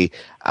that, hey,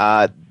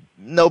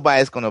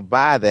 nobody's going to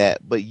buy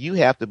that, but you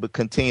have to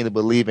continue to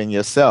believe in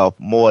yourself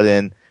more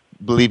than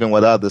believing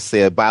what others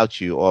say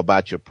about you or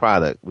about your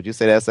product. Would you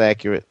say that's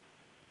accurate?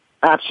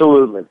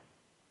 Absolutely.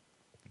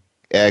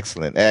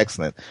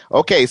 Excellent.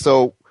 Okay,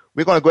 so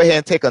We're going to go ahead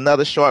and take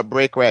another short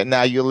break right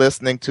now. You're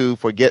listening to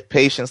Forget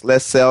Patience,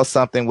 Let's Sell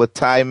Something with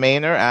Ty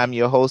Maynor. I'm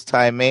your host,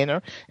 Ty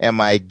Maynor, and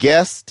my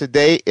guest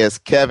today is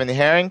Kevin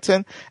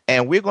Harrington,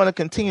 and we're going to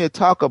continue to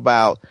talk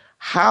about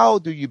how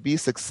do you be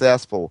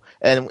successful.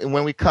 And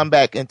when we come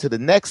back into the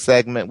next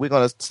segment, we're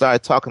going to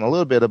start talking a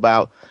little bit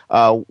about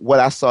what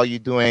I saw you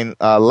doing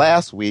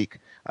last week,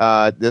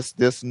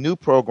 this new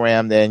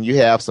program, and you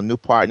have some new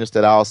partners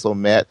that I also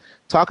met,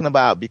 talking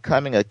about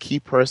becoming a key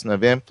person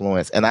of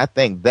influence. And I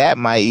think that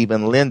might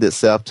even lend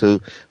itself to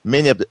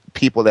many of the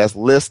people that's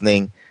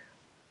listening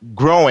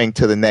growing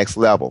to the next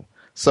level.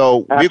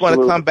 So Absolutely. We're going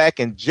to come back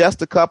in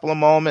just a couple of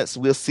moments.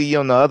 We'll see you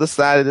on the other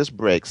side of this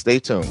break. Stay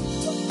tuned.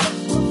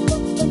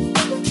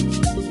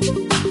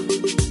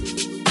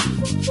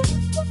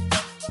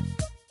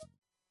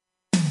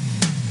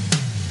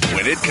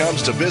 When it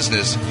comes to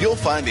business, you'll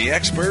find the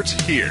experts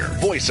here.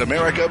 Voice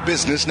America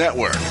Business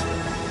Network.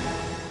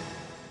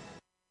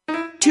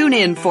 Tune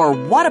in for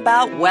What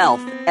About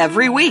Wealth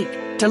every week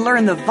to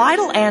learn the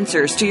vital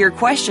answers to your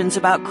questions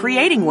about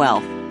creating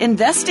wealth,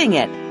 investing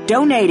it,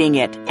 donating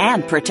it,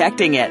 and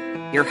protecting it.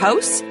 Your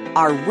hosts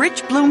are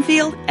Rich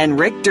Bloomfield and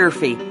Rick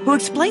Durfee, who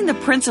explain the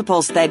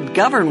principles that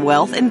govern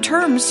wealth in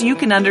terms you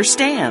can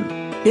understand.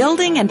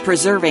 Building and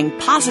preserving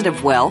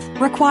positive wealth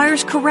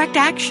requires correct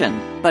action,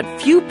 but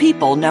few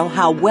people know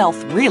how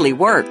wealth really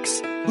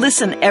works.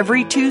 Listen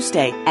every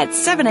Tuesday at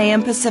 7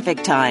 a.m.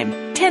 Pacific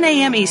Time, 10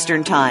 a.m.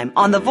 Eastern Time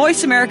on the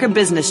Voice America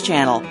Business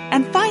Channel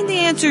and find the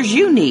answers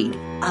you need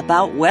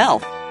about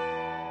wealth.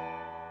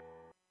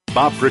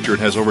 Bob Pritchard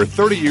has over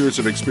 30 years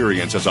of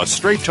experience as a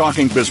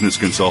straight-talking business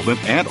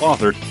consultant and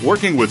author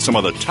working with some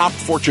of the top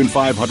Fortune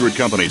 500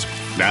 companies.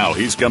 Now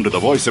he's come to the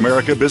Voice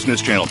America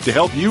Business Channel to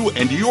help you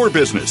and your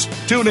business.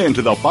 Tune in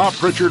to the Bob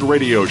Pritchard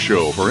Radio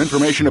Show for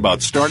information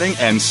about starting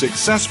and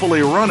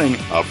successfully running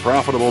a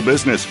profitable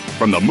business.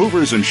 From the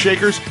movers and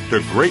shakers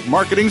to great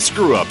marketing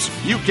screw-ups,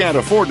 you can't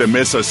afford to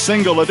miss a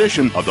single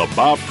edition of the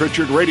Bob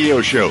Pritchard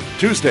Radio Show.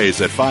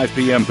 Tuesdays at 5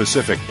 p.m.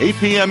 Pacific, 8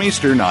 p.m.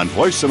 Eastern on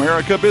Voice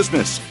America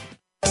Business.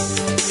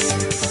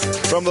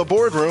 From the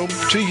boardroom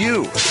to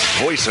you,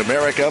 Voice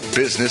America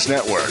Business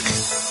Network.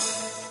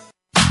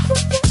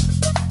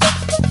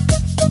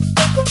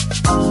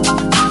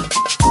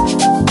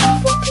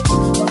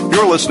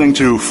 You're listening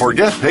to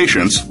Forget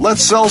Patience,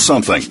 Let's Sell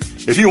Something.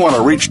 If you want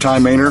to reach Ty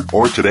Maynor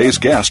or today's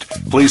guest,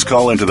 please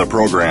call into the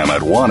program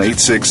at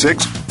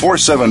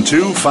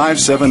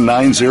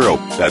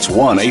 1-866-472-5790. That's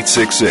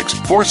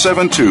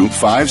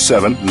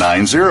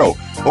 1-866-472-5790.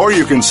 Or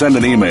you can send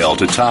an email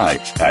to Ty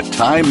at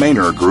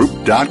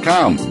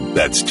TyMainorGroup.com.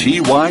 That's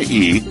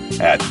TYE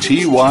at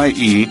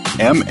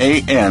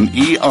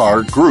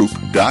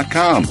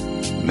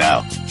TYEMANERGroup.com.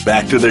 Now,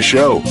 back to the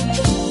show.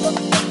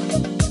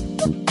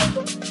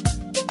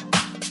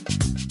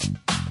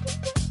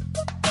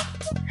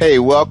 Hey,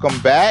 welcome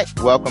back.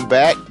 Welcome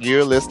back.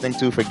 You're listening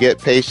to Forget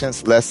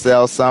Patience, Let's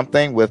Sell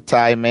Something with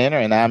Ty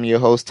Maynor, and I'm your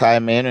host, Ty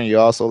Maynor, and you're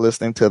also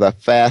listening to the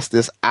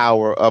fastest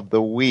hour of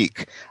the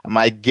week.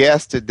 My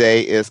guest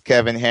today is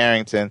Kevin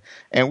Harrington,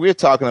 and we're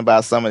talking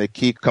about some of the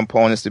key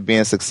components to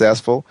being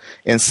successful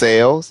in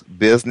sales,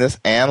 business,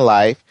 and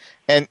life.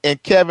 And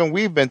Kevin,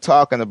 we've been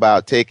talking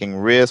about taking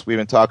risks. We've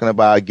been talking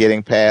about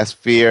getting past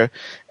fear.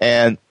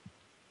 And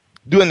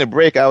during the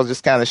break, I was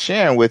just kind of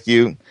sharing with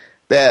you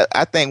that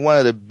I think one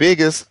of the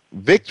biggest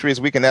victories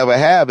we can ever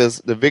have is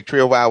the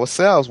victory over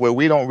ourselves, where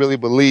we don't really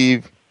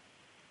believe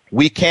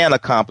we can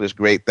accomplish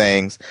great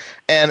things.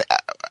 And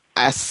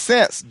I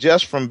sense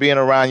just from being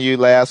around you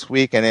last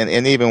week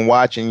and even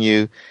watching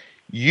you,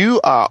 you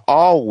are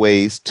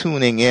always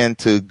tuning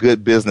into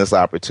good business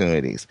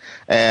opportunities.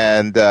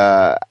 And,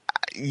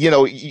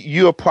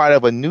 you're part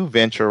of a new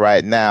venture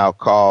right now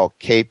called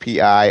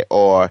KPI,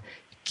 or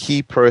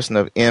Key Person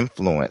of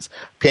Influence.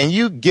 Can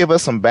you give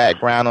us some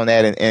background on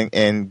that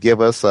and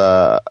give us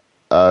a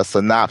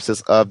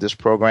synopsis of this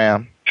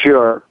program?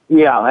 Sure.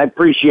 Yeah, I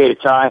appreciate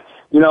it, Ty.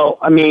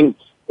 In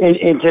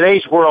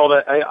today's world,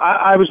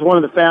 I was one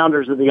of the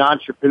founders of the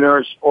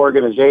Entrepreneurs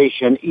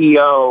Organization,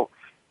 EO,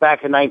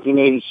 back in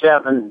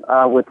 1987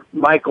 with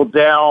Michael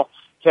Dell,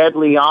 Ted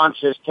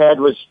Leonsis. Ted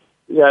was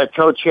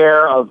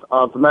co-chair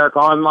of America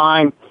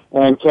Online,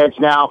 and Ted's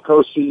now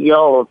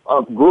co-CEO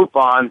of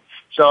Groupon.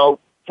 So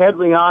Ted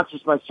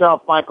Leonsis,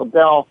 myself, Michael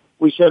Dell,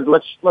 we said,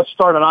 let's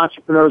start an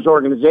entrepreneurs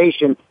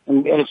organization,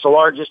 and it's the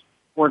largest.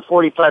 We're in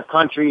 45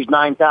 countries,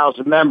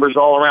 9,000 members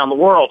all around the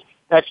world.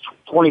 That's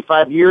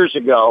 25 years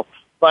ago.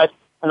 But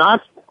an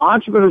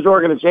entrepreneurs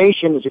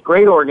organization is a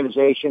great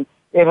organization.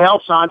 It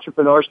helps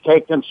entrepreneurs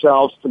take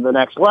themselves to the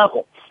next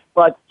level.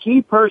 But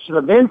Key Person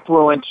of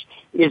Influence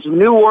is a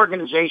new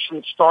organization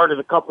that started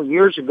a couple of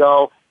years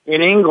ago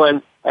in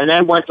England, and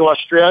then went to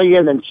Australia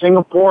and then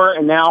Singapore,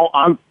 and now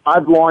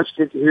I've launched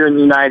it here in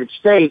the United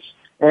States,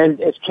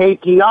 and it's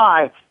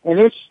KPI, and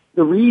it's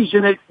the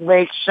reason it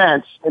makes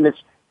sense, and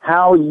it's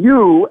how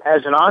you,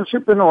 as an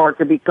entrepreneur,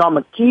 can become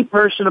a key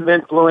person of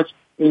influence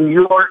in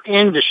your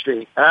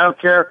industry. I don't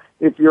care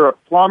if you're a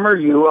plumber,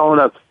 you own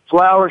a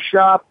flower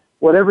shop,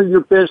 whatever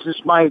your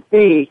business might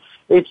be.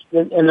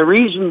 and the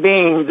reason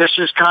being, this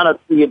is kind of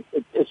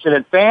it's an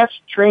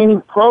advanced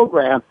training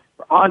program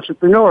for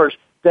entrepreneurs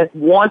that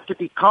want to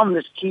become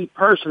this key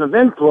person of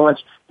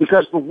influence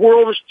because the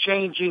world is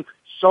changing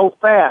so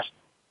fast.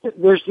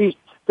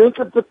 Think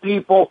of the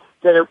people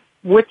that are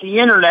with the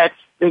internet.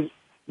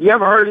 You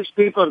ever heard of these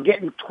people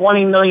getting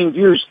 20 million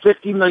views,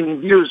 50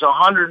 million views,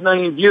 100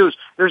 million views?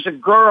 There's a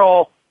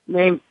girl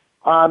named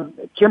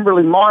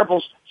Kimberly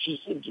Marbles.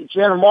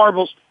 Jenna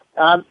Marbles.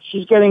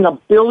 She's getting 1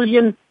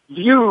 billion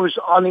views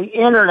on the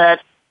internet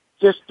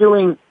just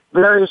doing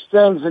various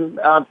things and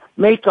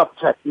makeup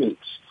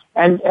techniques.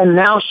 And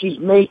now she's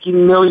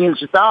making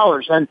millions of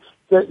dollars. And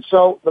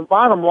so the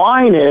bottom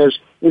line is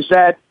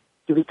that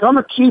to become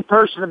a key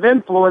person of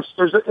influence,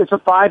 it's a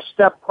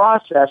 5-step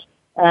process.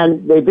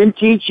 And they've been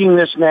teaching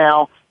this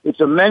now. It's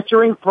a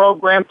mentoring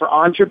program for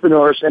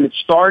entrepreneurs, and it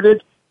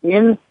started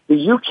in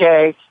the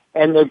UK,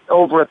 and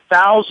over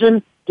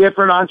 1,000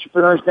 different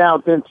entrepreneurs now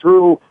have been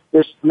through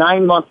this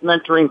 9-month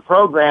mentoring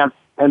program.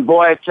 And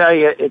boy, I tell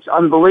you, it's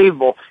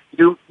unbelievable.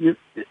 The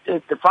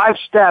 5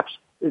 steps,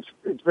 it's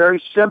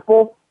very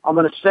simple. I'm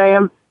going to say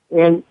them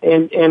in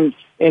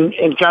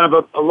kind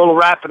of a little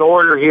rapid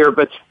order here.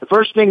 But the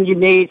first thing you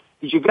need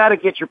is you got to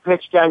get your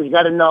pitch down. You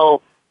got to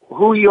know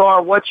who you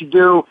are, what you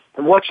do,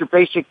 and what your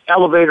basic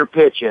elevator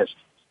pitch is.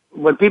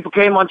 When people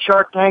came on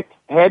Shark Tank,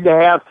 they had to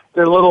have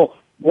their little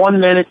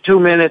 1-minute,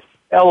 2-minute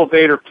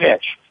elevator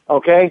pitch.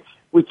 Okay?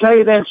 We tell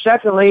you then,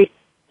 secondly,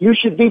 you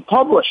should be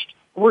published.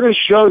 We're going to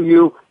show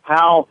you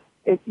how,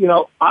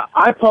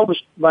 I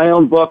published my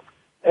own book,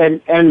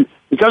 and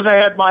because I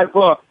had my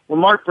book, when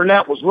Mark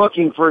Burnett was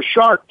looking for a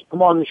shark to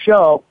come on the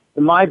show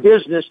in my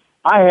business,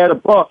 I had a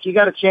book. He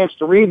got a chance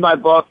to read my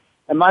book,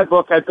 and my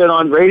book had been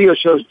on radio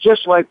shows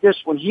just like this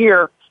one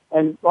here,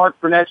 and Mark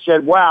Burnett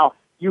said, wow,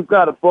 you've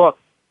got a book.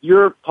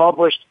 You're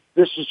published.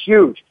 This is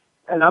huge.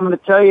 And I'm going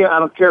to tell you, I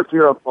don't care if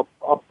you're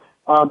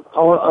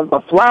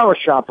a flower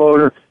shop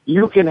owner,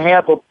 you can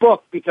have a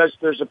book because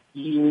there's a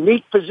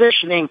unique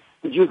positioning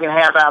that you can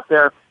have out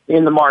there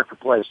in the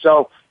marketplace.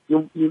 So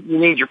you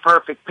need your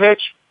perfect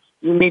pitch.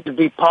 You need to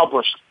be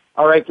published.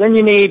 All right. Then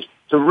you need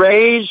to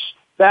raise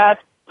that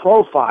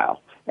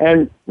profile.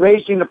 And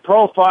raising the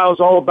profile is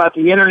all about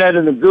the internet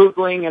and the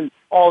Googling and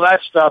all that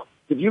stuff.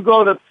 If you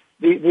go to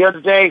the other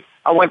day,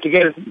 I went to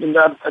get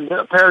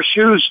a pair of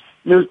shoes,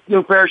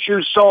 new pair of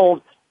shoes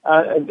sold,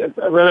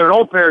 rather an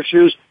old pair of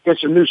shoes, get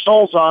some new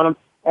soles on them,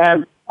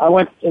 and I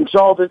went and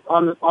sold it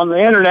on the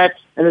internet,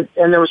 and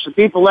there were some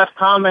people left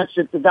comments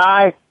at the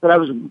guy that I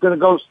was going to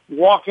go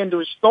walk into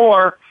his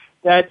store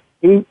that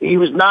he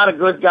was not a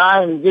good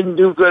guy and didn't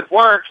do good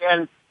work,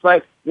 and it's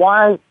like,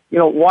 why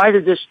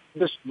did this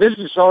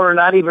business owner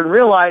not even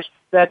realize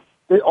that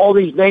all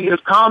these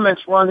negative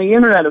comments were on the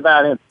internet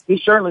about him? He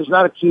certainly is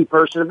not a key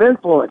person of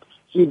influence.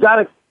 So you got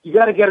to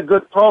get a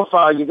good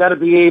profile. You got to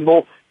be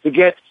able to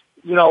get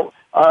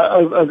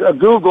a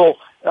Google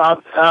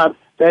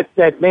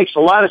that makes a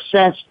lot of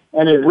sense,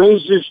 and it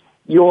raises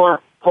your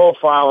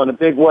profile in a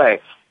big way.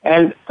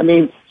 And I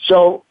mean, these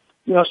are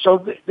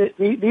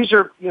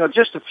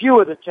just a few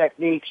of the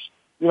techniques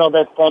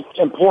that's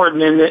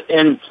important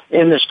in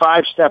this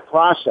 5-step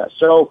process.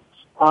 So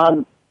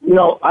I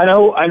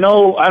don't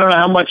know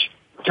how much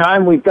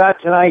time we've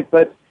got tonight,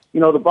 but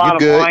the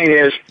bottom line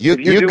is you're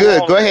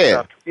good. Go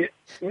ahead.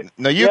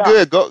 No, you're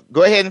good.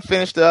 Go ahead and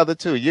finish the other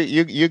two.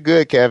 You're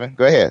good, Kevin.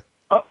 Go ahead.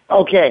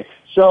 Okay.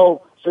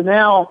 So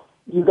now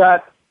you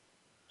got,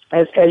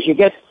 as you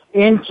get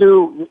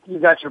into, you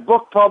got your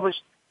book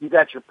published, you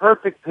got your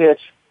perfect pitch,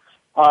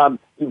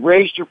 you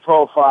raised your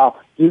profile.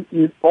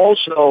 You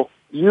also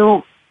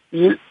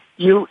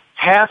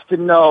have to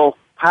know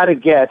how to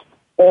get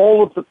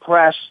all of the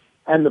press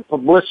and the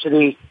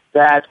publicity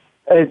that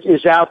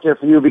is out there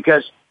for you,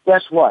 because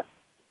guess what?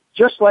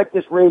 Just like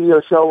this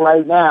radio show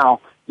right now,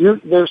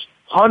 there's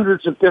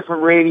hundreds of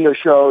different radio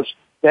shows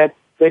that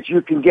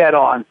you can get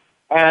on.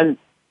 And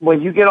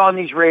when you get on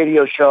these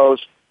radio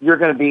shows, you're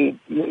going to be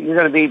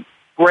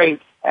great,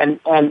 and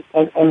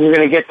you're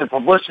going to get the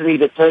publicity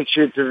that takes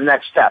you to the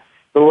next step.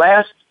 The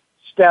last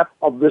step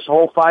of this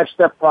whole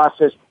 5-step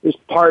process is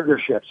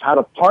partnerships. How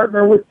to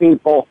partner with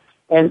people,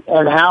 and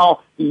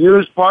how to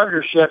use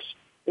partnerships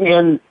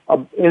in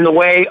the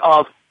way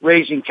of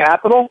raising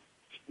capital.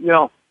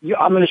 I'm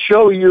going to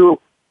show you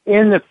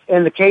in the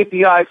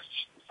KPI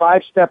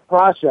 5-step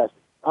process.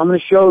 I'm going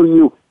to show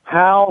you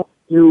how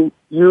you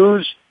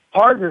use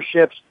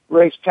partnerships,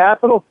 raise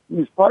capital,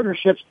 use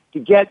partnerships to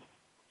get,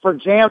 for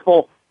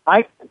example,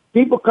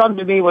 people come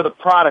to me with a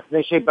product and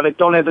they say, but I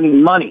don't have any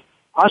money.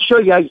 I'll show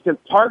you how you can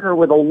partner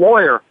with a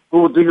lawyer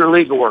who will do your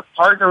legal work,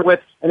 partner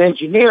with an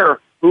engineer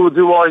who will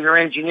do all your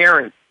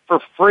engineering for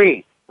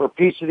free, for a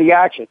piece of the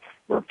action,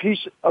 for a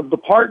piece of the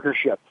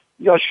partnership.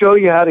 I'll show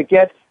you how to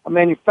get a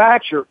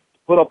manufacturer to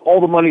put up all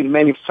the money to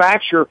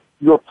manufacture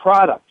your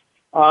product.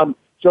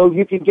 So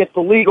you can get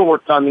the legal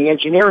work done, the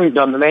engineering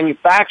done, the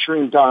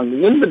manufacturing done,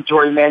 the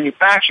inventory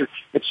manufactured,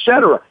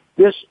 etc.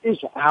 This is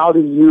how to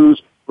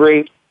use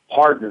great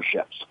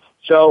partnerships.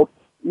 So,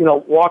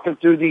 walking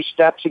through these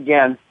steps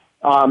again,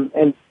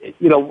 and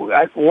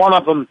one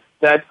of them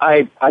that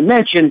I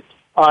mentioned,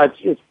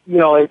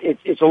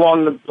 it's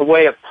along the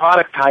way of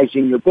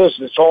productizing your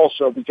business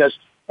also, because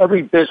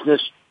every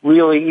business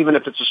really, even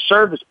if it's a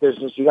service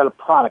business, you got to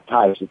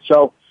productize it.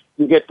 So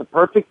you get the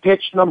perfect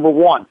pitch, number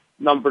one.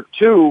 Number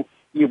two,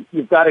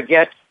 you've got to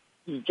get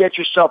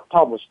yourself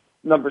published.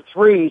 Number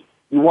three,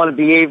 you want to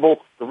be able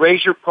to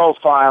raise your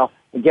profile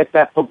and get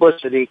that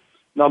publicity.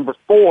 Number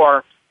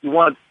four, you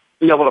want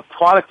to be able to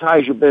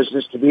productize your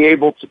business to be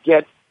able to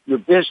get your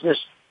business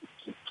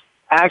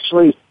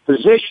actually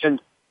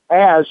positioned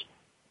as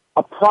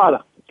a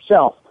product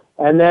itself.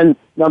 And then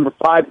number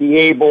five, be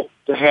able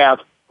to have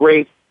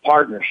great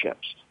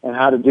partnerships and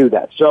how to do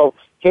that. So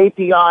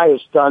KPI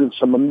has done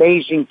some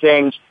amazing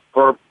things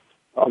for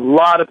a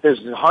lot of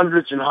business,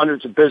 hundreds and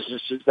hundreds of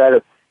businesses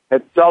that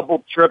have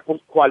doubled,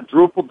 tripled,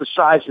 quadrupled the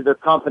size of their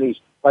companies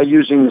by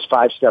using this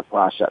 5-step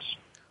process.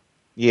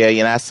 Yeah,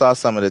 I saw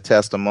some of the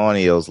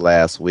testimonials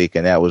last week,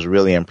 and that was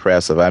really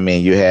impressive. I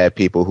mean, you had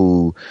people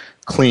who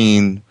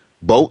clean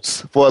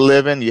boats for a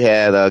living. You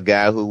had a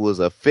guy who was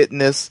a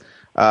physical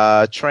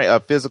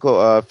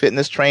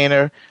fitness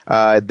trainer.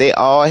 They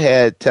all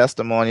had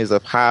testimonies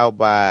of how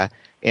by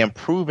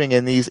improving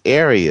in these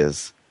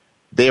areas,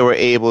 they were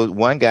able.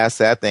 One guy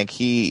said, I think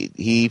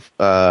he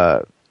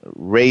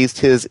raised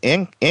his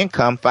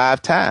income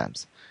 5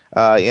 times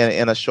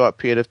in a short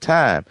period of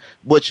time.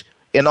 Which,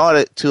 in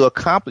order to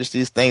accomplish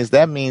these things,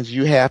 that means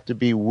you have to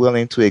be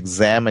willing to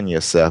examine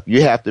yourself.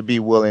 You have to be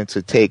willing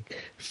to take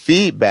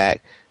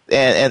feedback.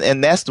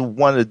 And that's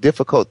one of the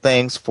difficult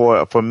things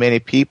for many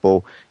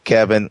people,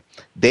 Kevin.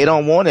 They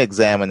don't want to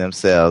examine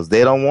themselves.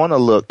 They don't want to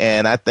look.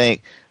 And I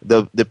think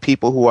the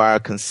people who are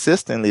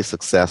consistently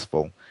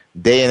successful,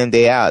 day in and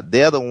day out,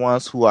 they're the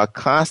ones who are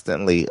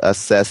constantly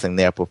assessing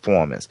their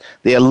performance.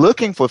 They're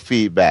looking for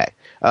feedback.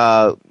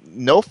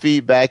 No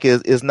feedback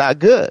is not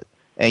good.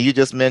 And you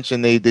just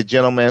mentioned the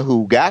gentleman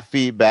who got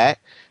feedback.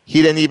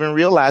 He didn't even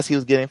realize he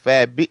was getting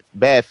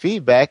bad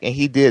feedback, and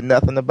he did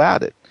nothing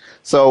about it.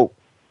 So,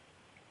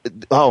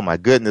 oh my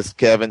goodness,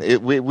 Kevin,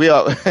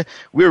 we're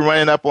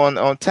running up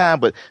on time,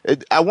 but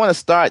I want to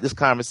start this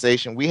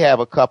conversation. We have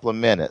a couple of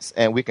minutes,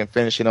 and we can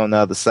finish it on the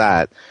other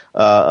side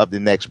of the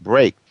next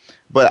break.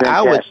 But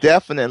fantastic.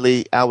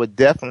 I would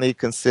definitely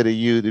consider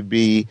you to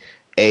be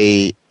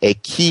a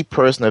key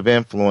person of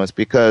influence,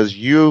 because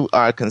you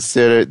are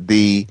considered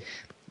the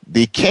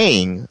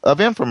king of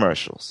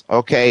infomercials.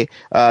 Okay,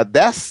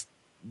 that's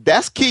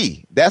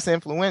key. That's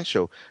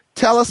influential.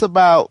 Tell us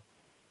about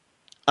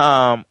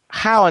how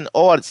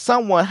would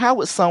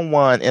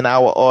someone in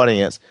our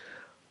audience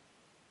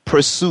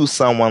pursue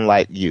someone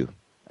like you?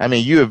 I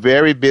mean, you are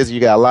very busy.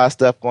 You got a lot of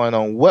stuff going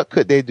on. What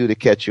could they do to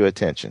catch your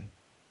attention?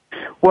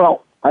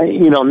 Well,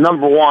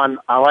 number one,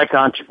 I like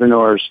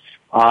entrepreneurs.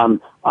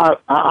 I'm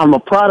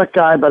a product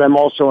guy, but I'm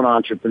also an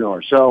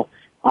entrepreneur. So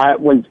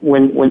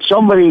when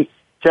somebody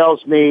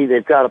tells me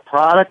they've got a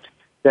product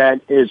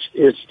that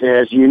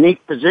has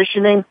unique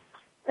positioning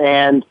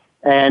and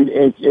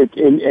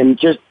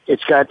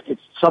it's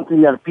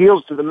something that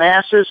appeals to the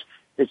masses,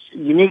 it's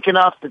unique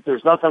enough that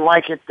there's nothing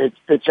like it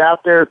that's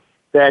out there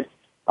that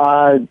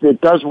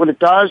does what it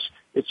does.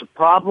 It's a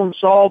problem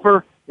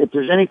solver. If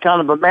there's any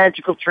kind of a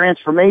magical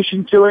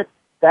transformation to it,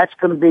 that's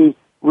going to be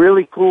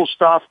really cool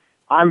stuff.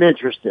 I'm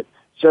interested.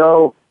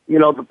 So,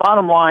 the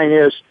bottom line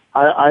is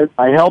I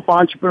help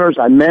entrepreneurs.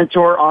 I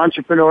mentor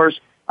entrepreneurs.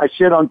 I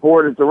sit on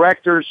board of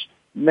directors,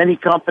 many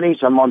companies.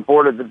 I'm on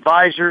board of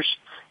advisors.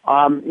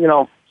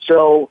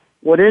 So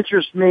what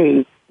interests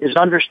me is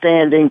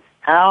understanding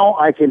how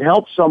I can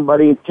help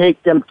somebody and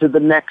take them to the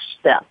next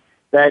step.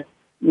 That,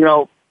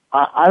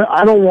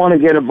 I don't want to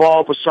get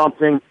involved with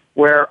something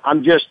where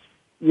I'm just,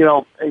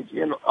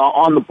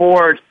 on the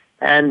board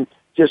and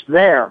just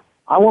there.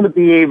 I want to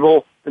be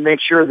able to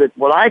make sure that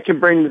what I can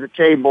bring to the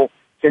table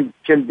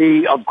can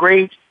be a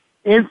great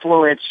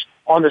influence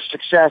on the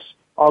success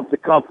of the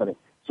company.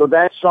 So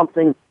that's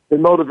something that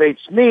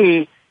motivates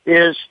me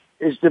is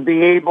to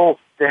be able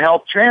to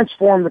help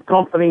transform the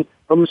company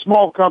from a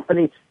small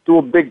company to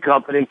a big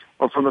company,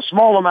 or from a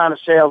small amount of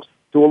sales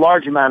to a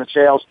large amount of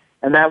sales.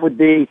 And that would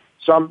be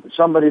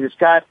somebody that's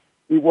got,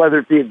 whether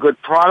it be a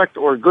good product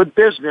or a good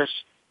business,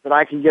 that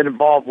I can get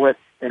involved with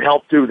and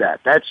help do that.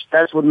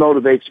 That's what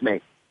motivates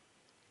me.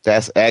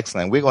 That's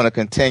excellent. We're going to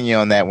continue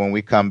on that when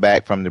we come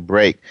back from the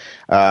break,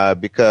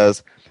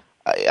 because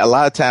a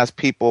lot of times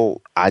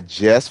people are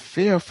just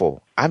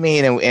fearful. I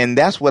mean, and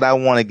that's what I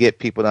want to get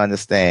people to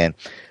understand.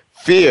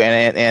 Fear,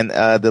 and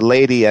the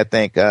lady, I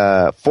think,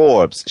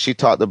 Forbes, she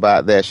talked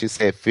about that. She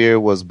said fear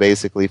was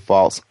basically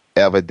false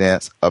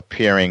evidence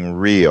appearing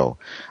real.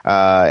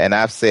 And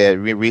I've said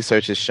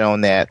research has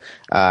shown that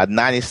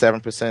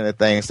 97% of the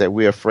things that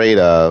we're afraid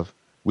of,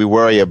 we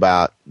worry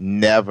about,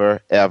 never,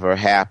 ever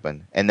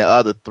happen. And the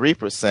other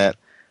 3%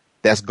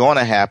 that's going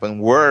to happen,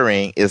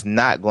 worrying, is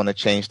not going to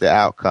change the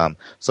outcome.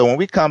 So when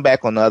we come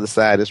back on the other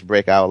side of this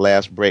break, our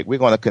last break, we're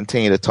going to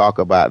continue to talk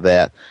about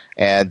that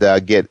and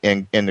get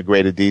into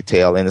greater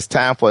detail. And it's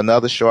time for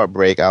another short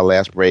break, our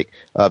last break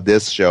of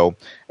this show.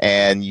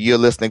 and you're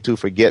listening to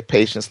Forget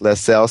Patience, Let's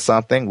Sell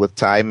Something with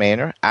Ty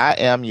Maynor. I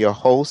am your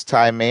host,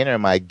 Ty Maynor,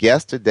 and my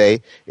guest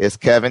today is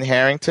Kevin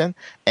Harrington,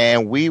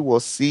 and we will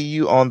see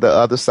you on the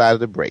other side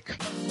of the break.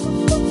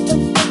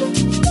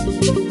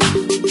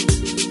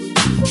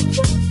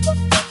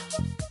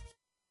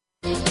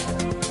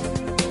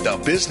 The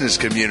business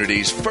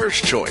community's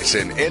first choice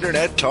in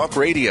Internet Talk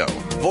Radio,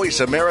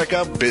 Voice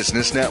America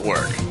Business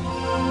Network.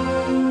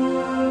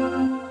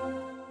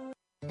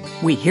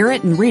 We hear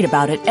it and read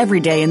about it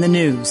every day in the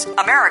news.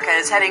 America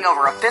is heading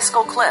over a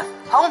fiscal cliff.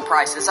 Home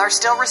prices are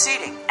still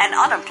receding and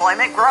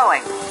unemployment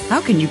growing.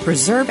 How can you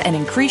preserve and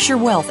increase your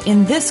wealth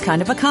in this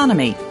kind of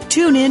economy?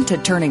 Tune in to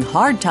Turning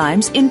Hard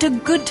Times into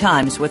Good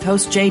Times with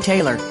host Jay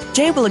Taylor.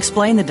 Jay will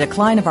explain the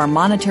decline of our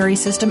monetary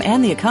system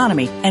and the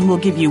economy and will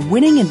give you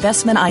winning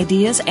investment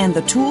ideas and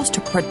the tools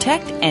to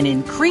protect and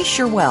increase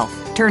your wealth.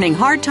 Turning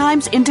Hard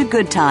Times into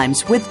Good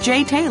Times with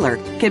Jay Taylor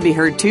can be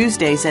heard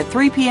Tuesdays at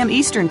 3 p.m.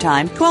 Eastern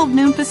Time, 12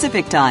 noon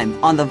Pacific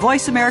Time on the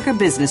Voice America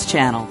Business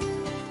Channel.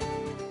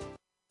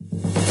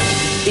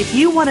 If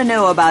you want to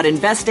know about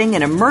investing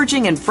in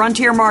emerging and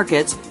frontier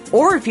markets,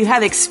 or if you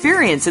have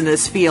experience in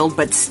this field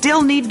but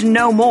still need to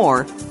know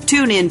more,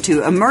 tune in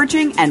to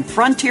Emerging and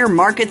Frontier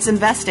Markets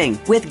Investing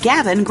with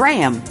Gavin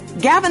Graham.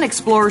 Gavin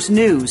explores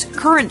news,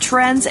 current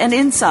trends, and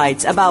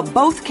insights about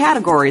both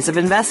categories of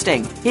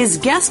investing. His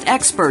guest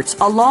experts,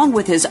 along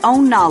with his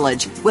own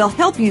knowledge, will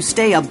help you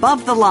stay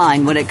above the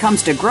line when it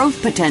comes to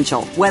growth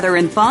potential, whether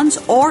in funds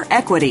or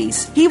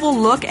equities. He will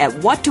look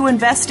at what to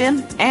invest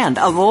in and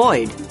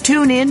avoid.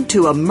 Tune in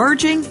to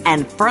Emerging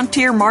and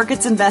Frontier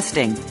Markets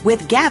Investing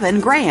with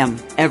Gavin Graham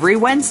every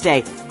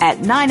Wednesday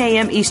at 9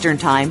 a.m. Eastern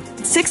Time,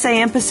 6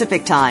 a.m.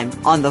 Pacific Time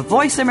on the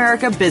Voice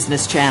America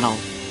Business Channel.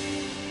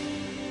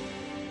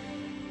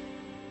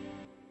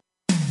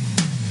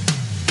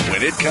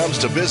 When it comes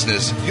to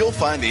business, you'll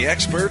find the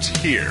experts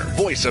here.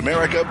 Voice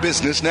America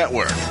Business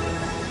Network.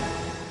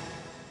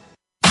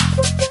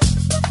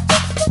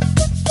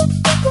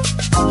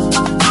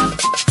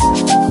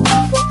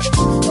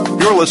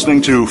 You're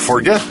listening to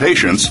Forget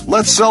Patience,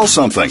 Let's Sell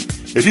Something.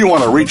 If you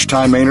want to reach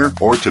Ty Maynor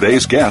or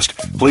today's guest,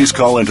 please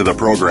call into the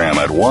program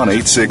at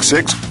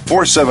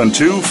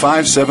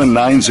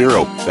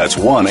 1-866-472-5790. That's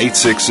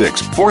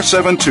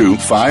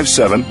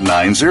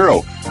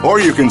 1-866-472-5790.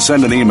 Or you can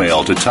send an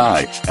email to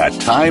Ty at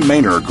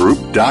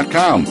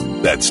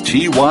TyMainorGroup.com. That's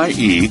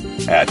TYE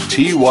at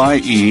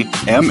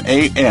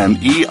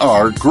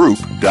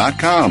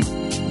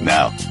TYEMANERGroup.com.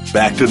 Now,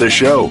 back to the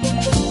show.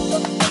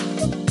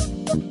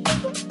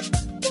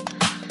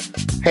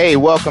 Hey,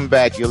 welcome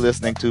back. You're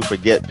listening to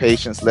Forget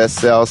Patience, Let's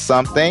Sell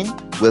Something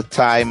with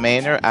Ty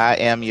Maynor. I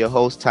am your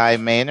host, Ty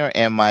Maynor,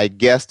 and my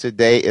guest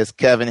today is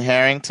Kevin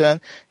Harrington.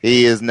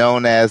 He is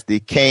known as the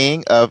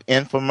king of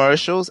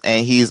infomercials,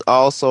 and he's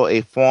also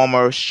a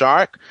former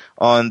shark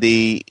on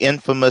the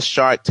infamous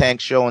Shark Tank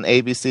show on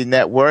ABC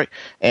Network.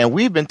 And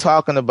we've been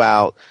talking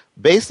about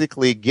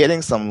basically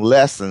getting some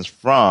lessons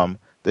from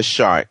the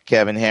shark,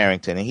 Kevin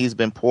Harrington, and he's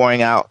been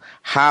pouring out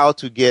how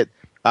to get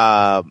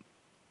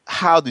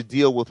how to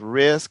deal with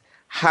risk,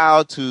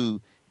 how to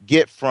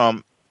get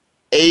from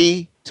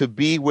A to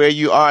B where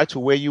you are to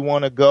where you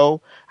want to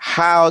go,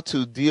 how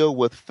to deal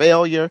with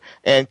failure.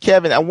 And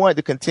Kevin, I wanted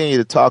to continue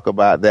to talk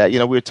about that. You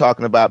know, we were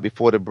talking about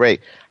before the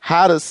break.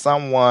 How does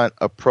someone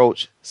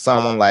approach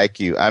someone like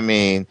you? I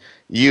mean,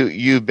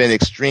 you've been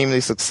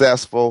extremely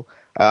successful.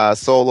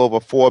 Sold over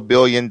 $4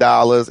 billion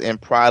in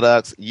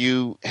products.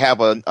 You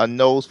have a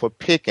nose for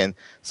picking.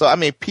 So, I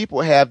mean,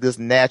 people have this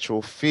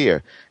natural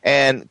fear.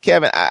 And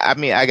Kevin,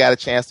 I got a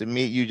chance to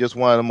meet you, just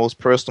one of the most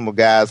personable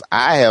guys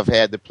I have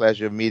had the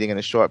pleasure of meeting in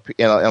a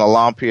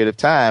long period of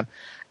time.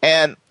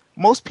 And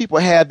most people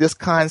have this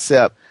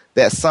concept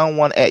that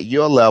someone at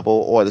your level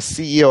or the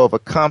CEO of a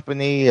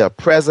company, a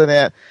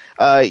president,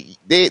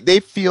 they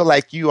feel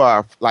like you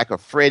are like a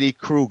Freddy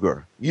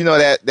Krueger. You know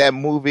that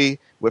movie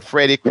with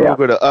Freddy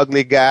Krueger, the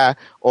ugly guy,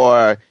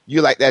 or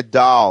you like that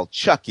doll,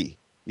 Chucky,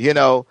 you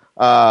know,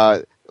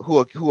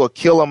 who will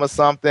kill him or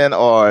something,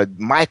 or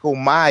Michael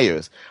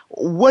Myers.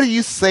 What do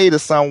you say to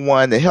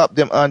someone to help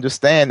them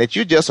understand that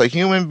you're just a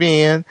human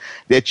being,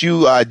 that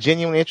you are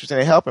genuinely interested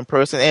in helping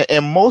person,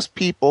 and most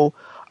people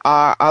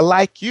are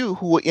like you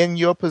who are in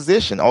your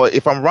position? Or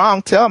if I'm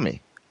wrong, tell me.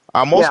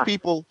 Are most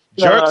people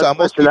jerks? Are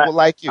most people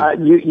like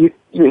you?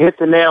 You hit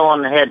the nail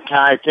on the head,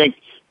 Ty. I think,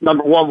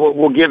 number one,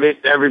 we'll give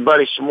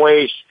everybody some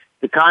ways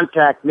to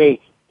contact me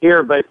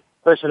here. But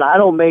listen, I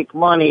don't make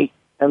money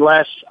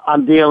unless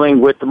I'm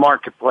dealing with the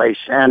marketplace,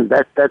 and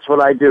that's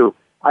what I do.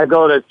 I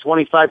go to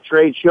 25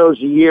 trade shows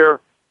a year,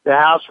 the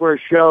houseware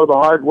show, the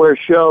hardware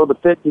show, the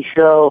fitness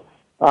show,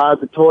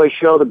 the toy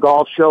show, the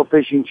golf show,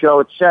 fishing show,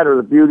 etc.,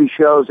 the beauty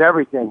shows,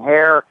 everything,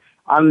 hair.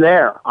 I'm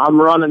there. I'm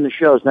running the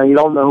shows. Now, you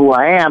don't know who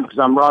I am because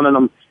I'm running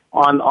them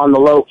on the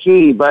low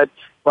key, but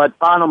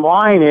bottom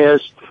line is,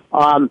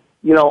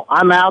 you know,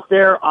 I'm out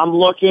there, I'm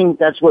looking.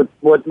 That's what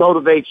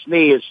motivates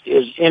me is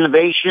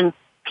innovation,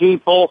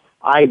 people,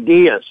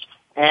 ideas.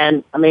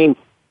 And I mean,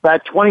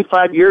 about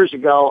 25 years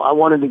ago, I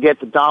wanted to get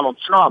to Donald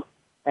Trump.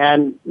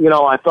 And, you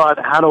know, I thought,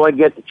 how do I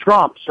get to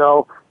Trump?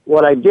 So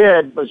what I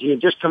did was he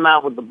had just come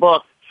out with the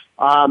book,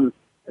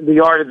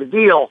 The Art of the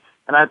Deal.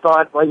 And I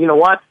thought, well, you know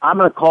what? I'm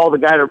going to call the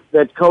guy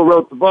that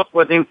co-wrote the book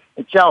with him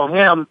and tell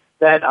him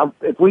that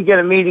if we get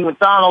a meeting with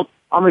Donald,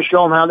 I'm going to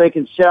show him how they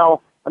can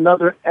sell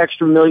another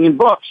extra million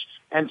books.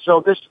 And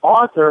so this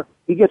author,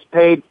 he gets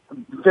paid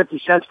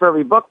 50 cents for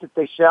every book that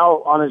they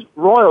sell on his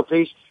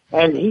royalties.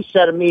 And he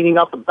set a meeting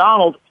up with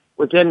Donald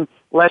within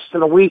less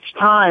than a week's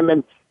time.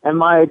 And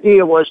my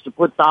idea was to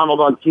put Donald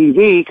on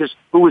TV, because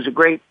who was a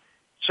great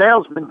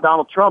salesman,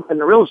 Donald Trump, in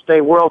the real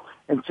estate world,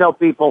 and tell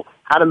people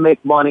how to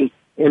make money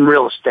in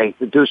real estate,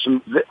 to do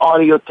some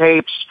audio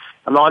tapes,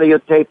 an audio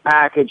tape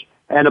package,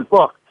 and a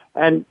book.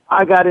 And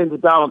I got into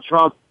Donald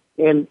Trump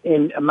in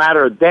a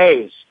matter of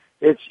days.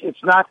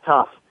 It's not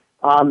tough.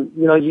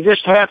 You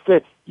just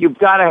you've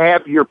got to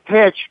have your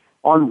pitch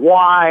on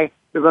why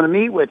they're going to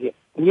meet with you.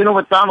 And you know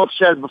what Donald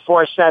said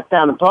before I sat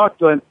down and talked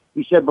to him?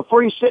 He said,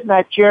 before you sit in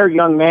that chair,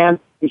 young man,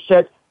 he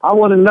said, I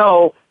want to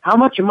know how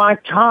much of my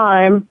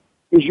time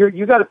is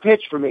you got to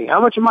pitch for me.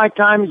 How much of my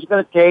time is it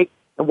going to take,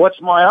 and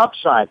what's my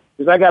upside?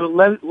 Because I got a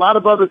lot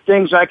of other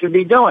things I could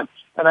be doing.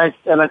 And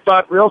I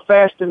thought real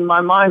fast in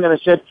my mind, and I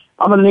said,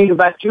 I'm going to need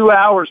about 2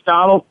 hours,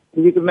 Donald,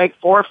 and you can make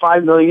 $4 or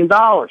 $5 million.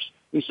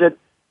 He said,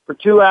 for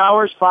 2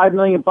 hours, $5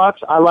 million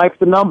bucks. I like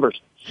the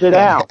numbers. Sit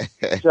down.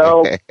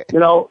 So,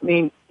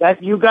 that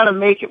you got to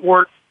make it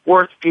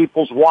worth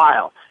people's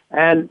while.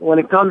 And when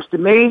it comes to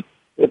me,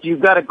 if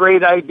you've got a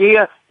great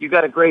idea, you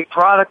got a great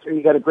product, or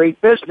you got a great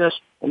business,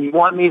 and you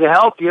want me to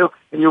help you,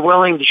 and you're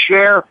willing to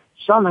share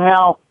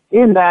somehow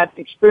in that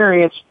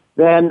experience,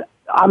 then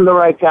I'm the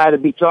right guy to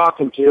be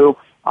talking to.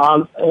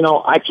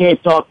 I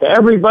can't talk to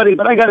everybody,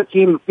 but I got a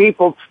team of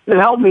people that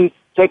help me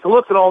take a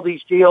look at all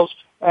these deals.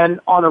 And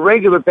on a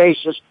regular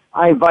basis,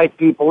 I invite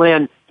people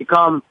in to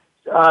come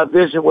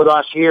visit with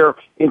us here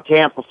in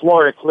Tampa,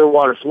 Florida,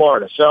 Clearwater,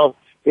 Florida. So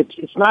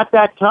it's not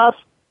that tough.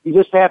 You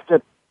just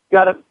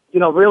gotta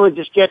really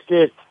just get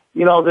the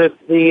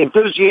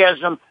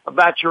enthusiasm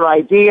about your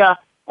idea,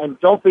 and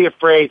don't be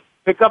afraid.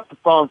 Pick up the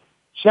phone,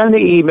 send the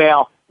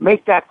email,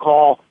 make that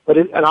call.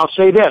 And I'll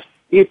say this: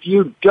 if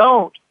you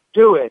don't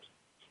do it,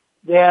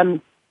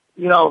 then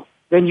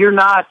you're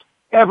not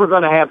ever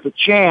going to have the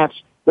chance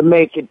to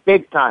make it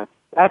big time.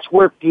 That's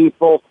where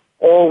people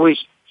always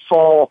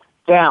fall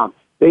down.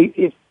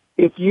 If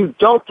you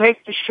don't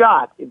take the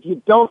shot, if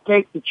you don't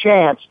take the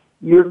chance,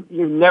 you're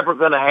never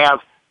going to have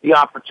the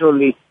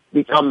opportunity to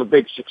become a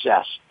big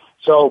success.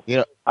 So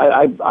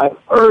I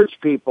urge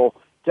people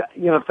to,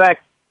 in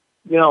fact,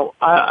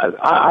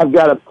 I've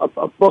got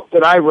a book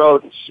that I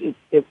wrote.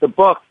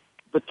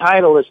 The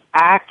title is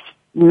Act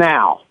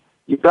Now.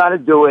 You've got to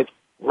do it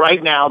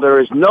right now. There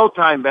is no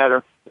time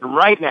better than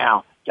right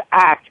now to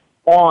act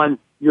on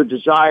your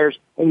desires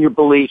and your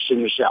beliefs in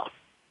yourself.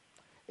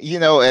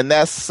 And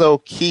that's so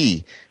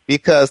key,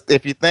 because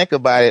if you think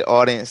about it,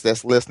 audience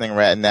that's listening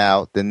right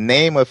now, the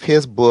name of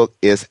his book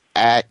is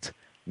Act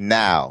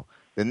Now.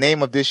 The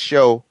name of this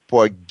show,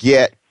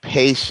 Forget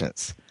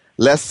Patience.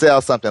 Let's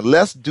sell something.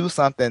 Let's do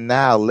something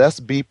now. Let's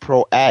be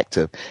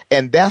proactive.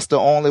 And that's the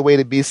only way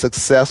to be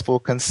successful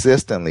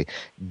consistently.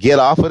 Get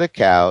off of the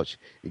couch.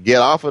 Get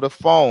off of the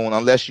phone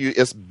unless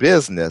it's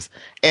business.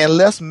 And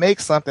let's make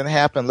something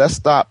happen. Let's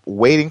stop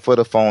waiting for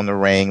the phone to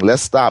ring.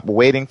 Let's stop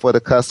waiting for the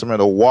customer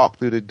to walk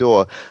through the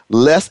door.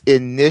 Let's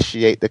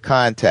initiate the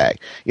contact.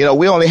 We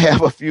only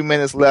have a few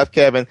minutes left,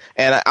 Kevin,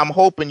 and I'm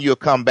hoping you'll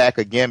come back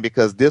again,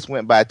 because this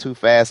went by too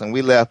fast and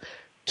we left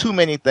too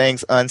many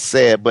things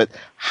unsaid. But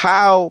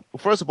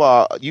first of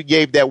all, you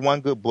gave that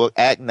one good book,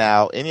 Act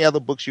Now. Any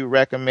other books you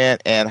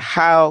recommend, and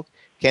how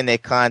can they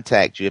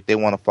contact you if they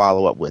want to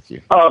follow up with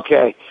you?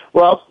 Okay.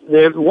 Well,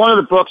 one of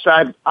the books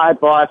I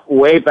bought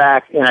way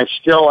back, and I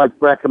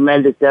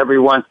recommend it to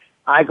everyone.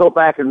 I go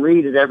back and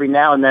read it every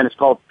now and then. It's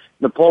called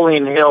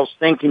Napoleon Hill's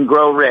Think and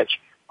Grow Rich.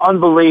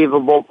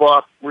 Unbelievable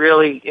book.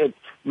 Really, it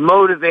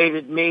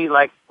motivated me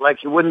like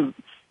you wouldn't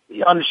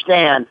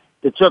understand.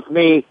 It took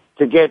me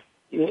to get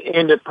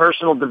into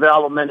personal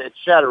development,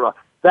 etc.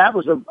 That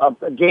was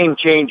a game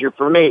changer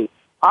for me.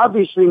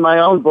 Obviously, my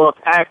own book,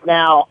 Act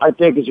Now, I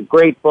think is a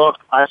great book.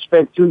 I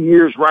spent 2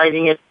 years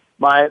writing it.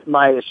 My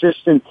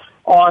assistant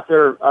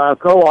author,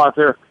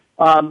 co-author,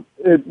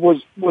 it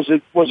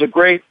was a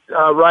great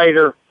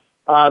writer,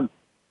 and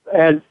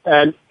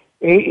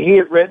he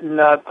had written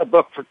a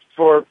book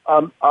for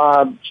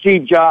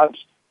Steve Jobs.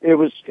 It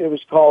was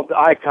called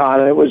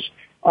Icon. It was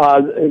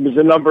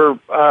a number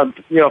 5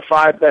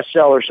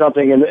 bestseller or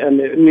something in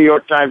the New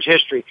York Times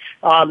history.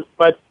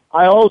 But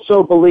I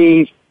also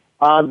believe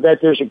that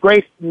there's a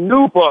great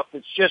new book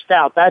that's just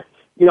out. That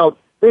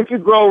Think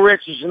and Grow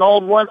Rich is an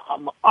old one.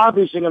 I'm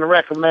obviously going to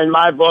recommend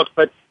my book,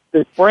 but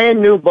this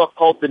brand new book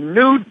called The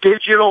New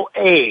Digital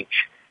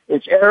Age.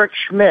 It's Eric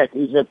Schmidt.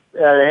 He's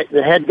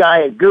the head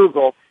guy at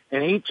Google,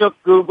 and he took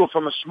Google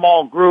from a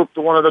small group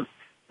to one of the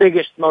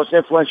biggest, most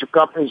influential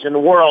companies in the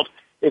world.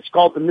 It's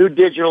called The New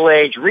Digital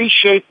Age,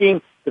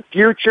 Reshaping the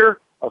Future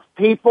of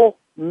People,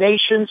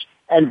 Nations,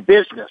 and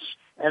Business.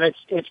 And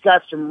it's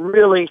got some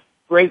really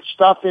great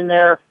stuff in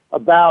there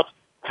about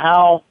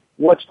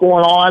what's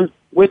going on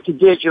with the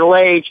digital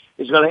age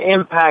is going to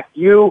impact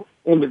you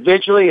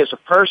individually as a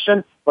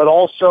person, but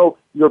also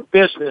your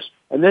business.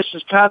 And this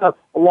is kind of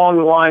along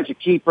the lines of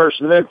Key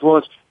Person of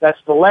Influence. That's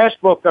the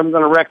last book I'm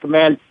going to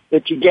recommend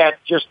that you get,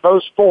 just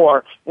those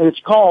 4. And it's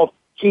called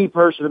Key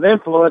Person of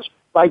Influence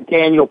by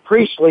Daniel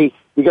Priestley,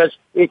 because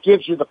it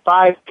gives you the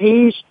 5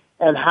 Ps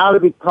and how to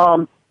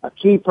become a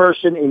key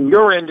person in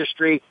your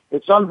industry.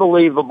 It's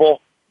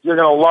unbelievable. You're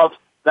going to love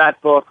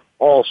that book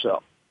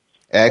also.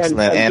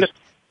 Excellent. And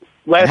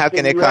how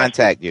can they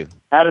contact you?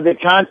 How do they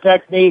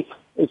contact me?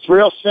 It's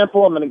real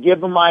simple. I'm going to give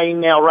them my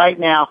email right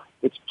now.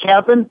 It's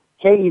Kevin,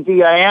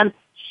 Kevin,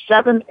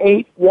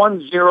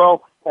 7810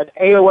 at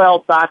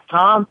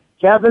AOL.com.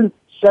 Kevin,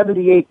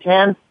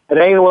 7810 at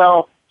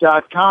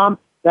AOL.com.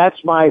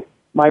 That's my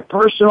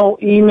personal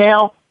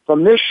email.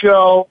 From this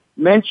show,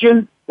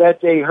 mention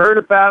that they heard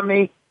about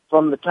me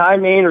from the Ty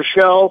Maynard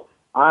show.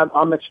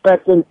 I'm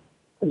expecting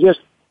just,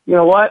 you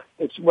know what,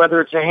 it's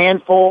whether it's a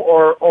handful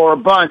or a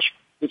bunch,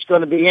 it's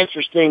going to be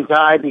interesting,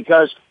 Ty,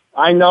 because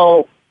I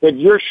know that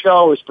your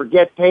show is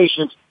Forget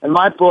Patience, and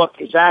my book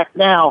is Act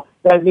Now.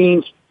 That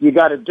means you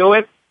got to do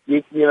it.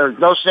 There's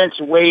no sense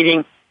in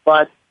waiting,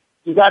 but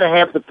you got to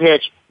have the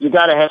pitch. You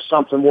got to have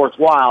something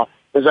worthwhile.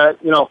 Because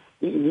you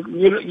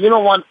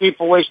don't want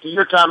people wasting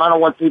your time. I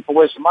don't want people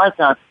wasting my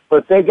time.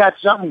 But if they got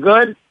something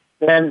good,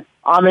 then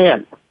I'm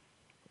in.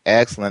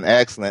 Excellent.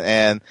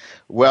 And,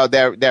 well,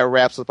 that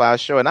wraps up our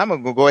show. And I'm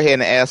going to go ahead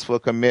and ask for a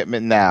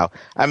commitment now.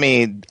 I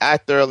mean, I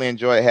thoroughly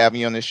enjoyed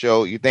having you on the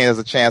show. You think there's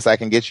a chance I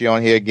can get you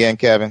on here again,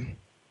 Kevin?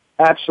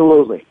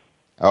 Absolutely.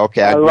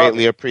 Okay, I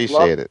greatly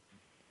appreciate it.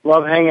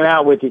 Love hanging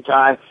out with you,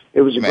 Ty.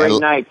 It was a great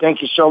night.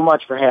 Thank you so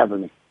much for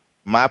having me.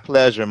 My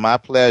pleasure.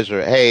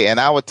 Hey, and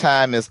our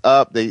time is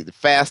up, the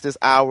fastest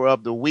hour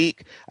of the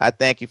week. I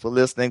thank you for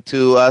listening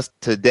to us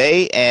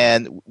today,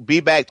 and be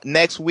back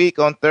next week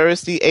on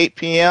Thursday, 8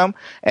 p.m.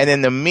 And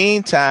in the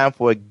meantime,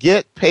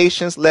 forget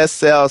patience, let's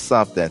sell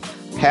something.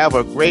 Have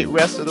a great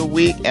rest of the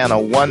week and a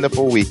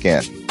wonderful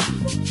weekend.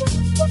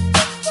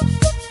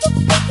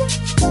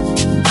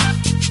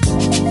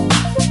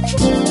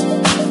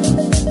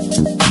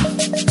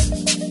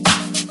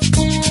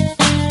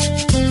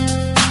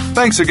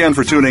 Thanks again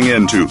for tuning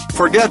in to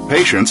Forget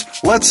Patience,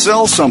 Let's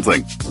Sell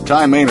Something.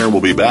 Ty Maynard will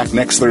be back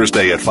next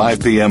Thursday at 5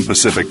 p.m.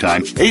 Pacific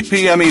Time, 8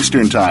 p.m.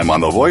 Eastern Time on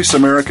the Voice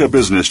America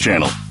Business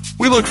Channel.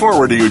 We look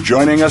forward to you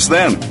joining us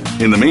then.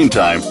 In the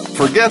meantime,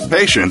 forget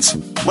patience.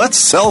 Let's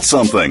sell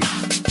something.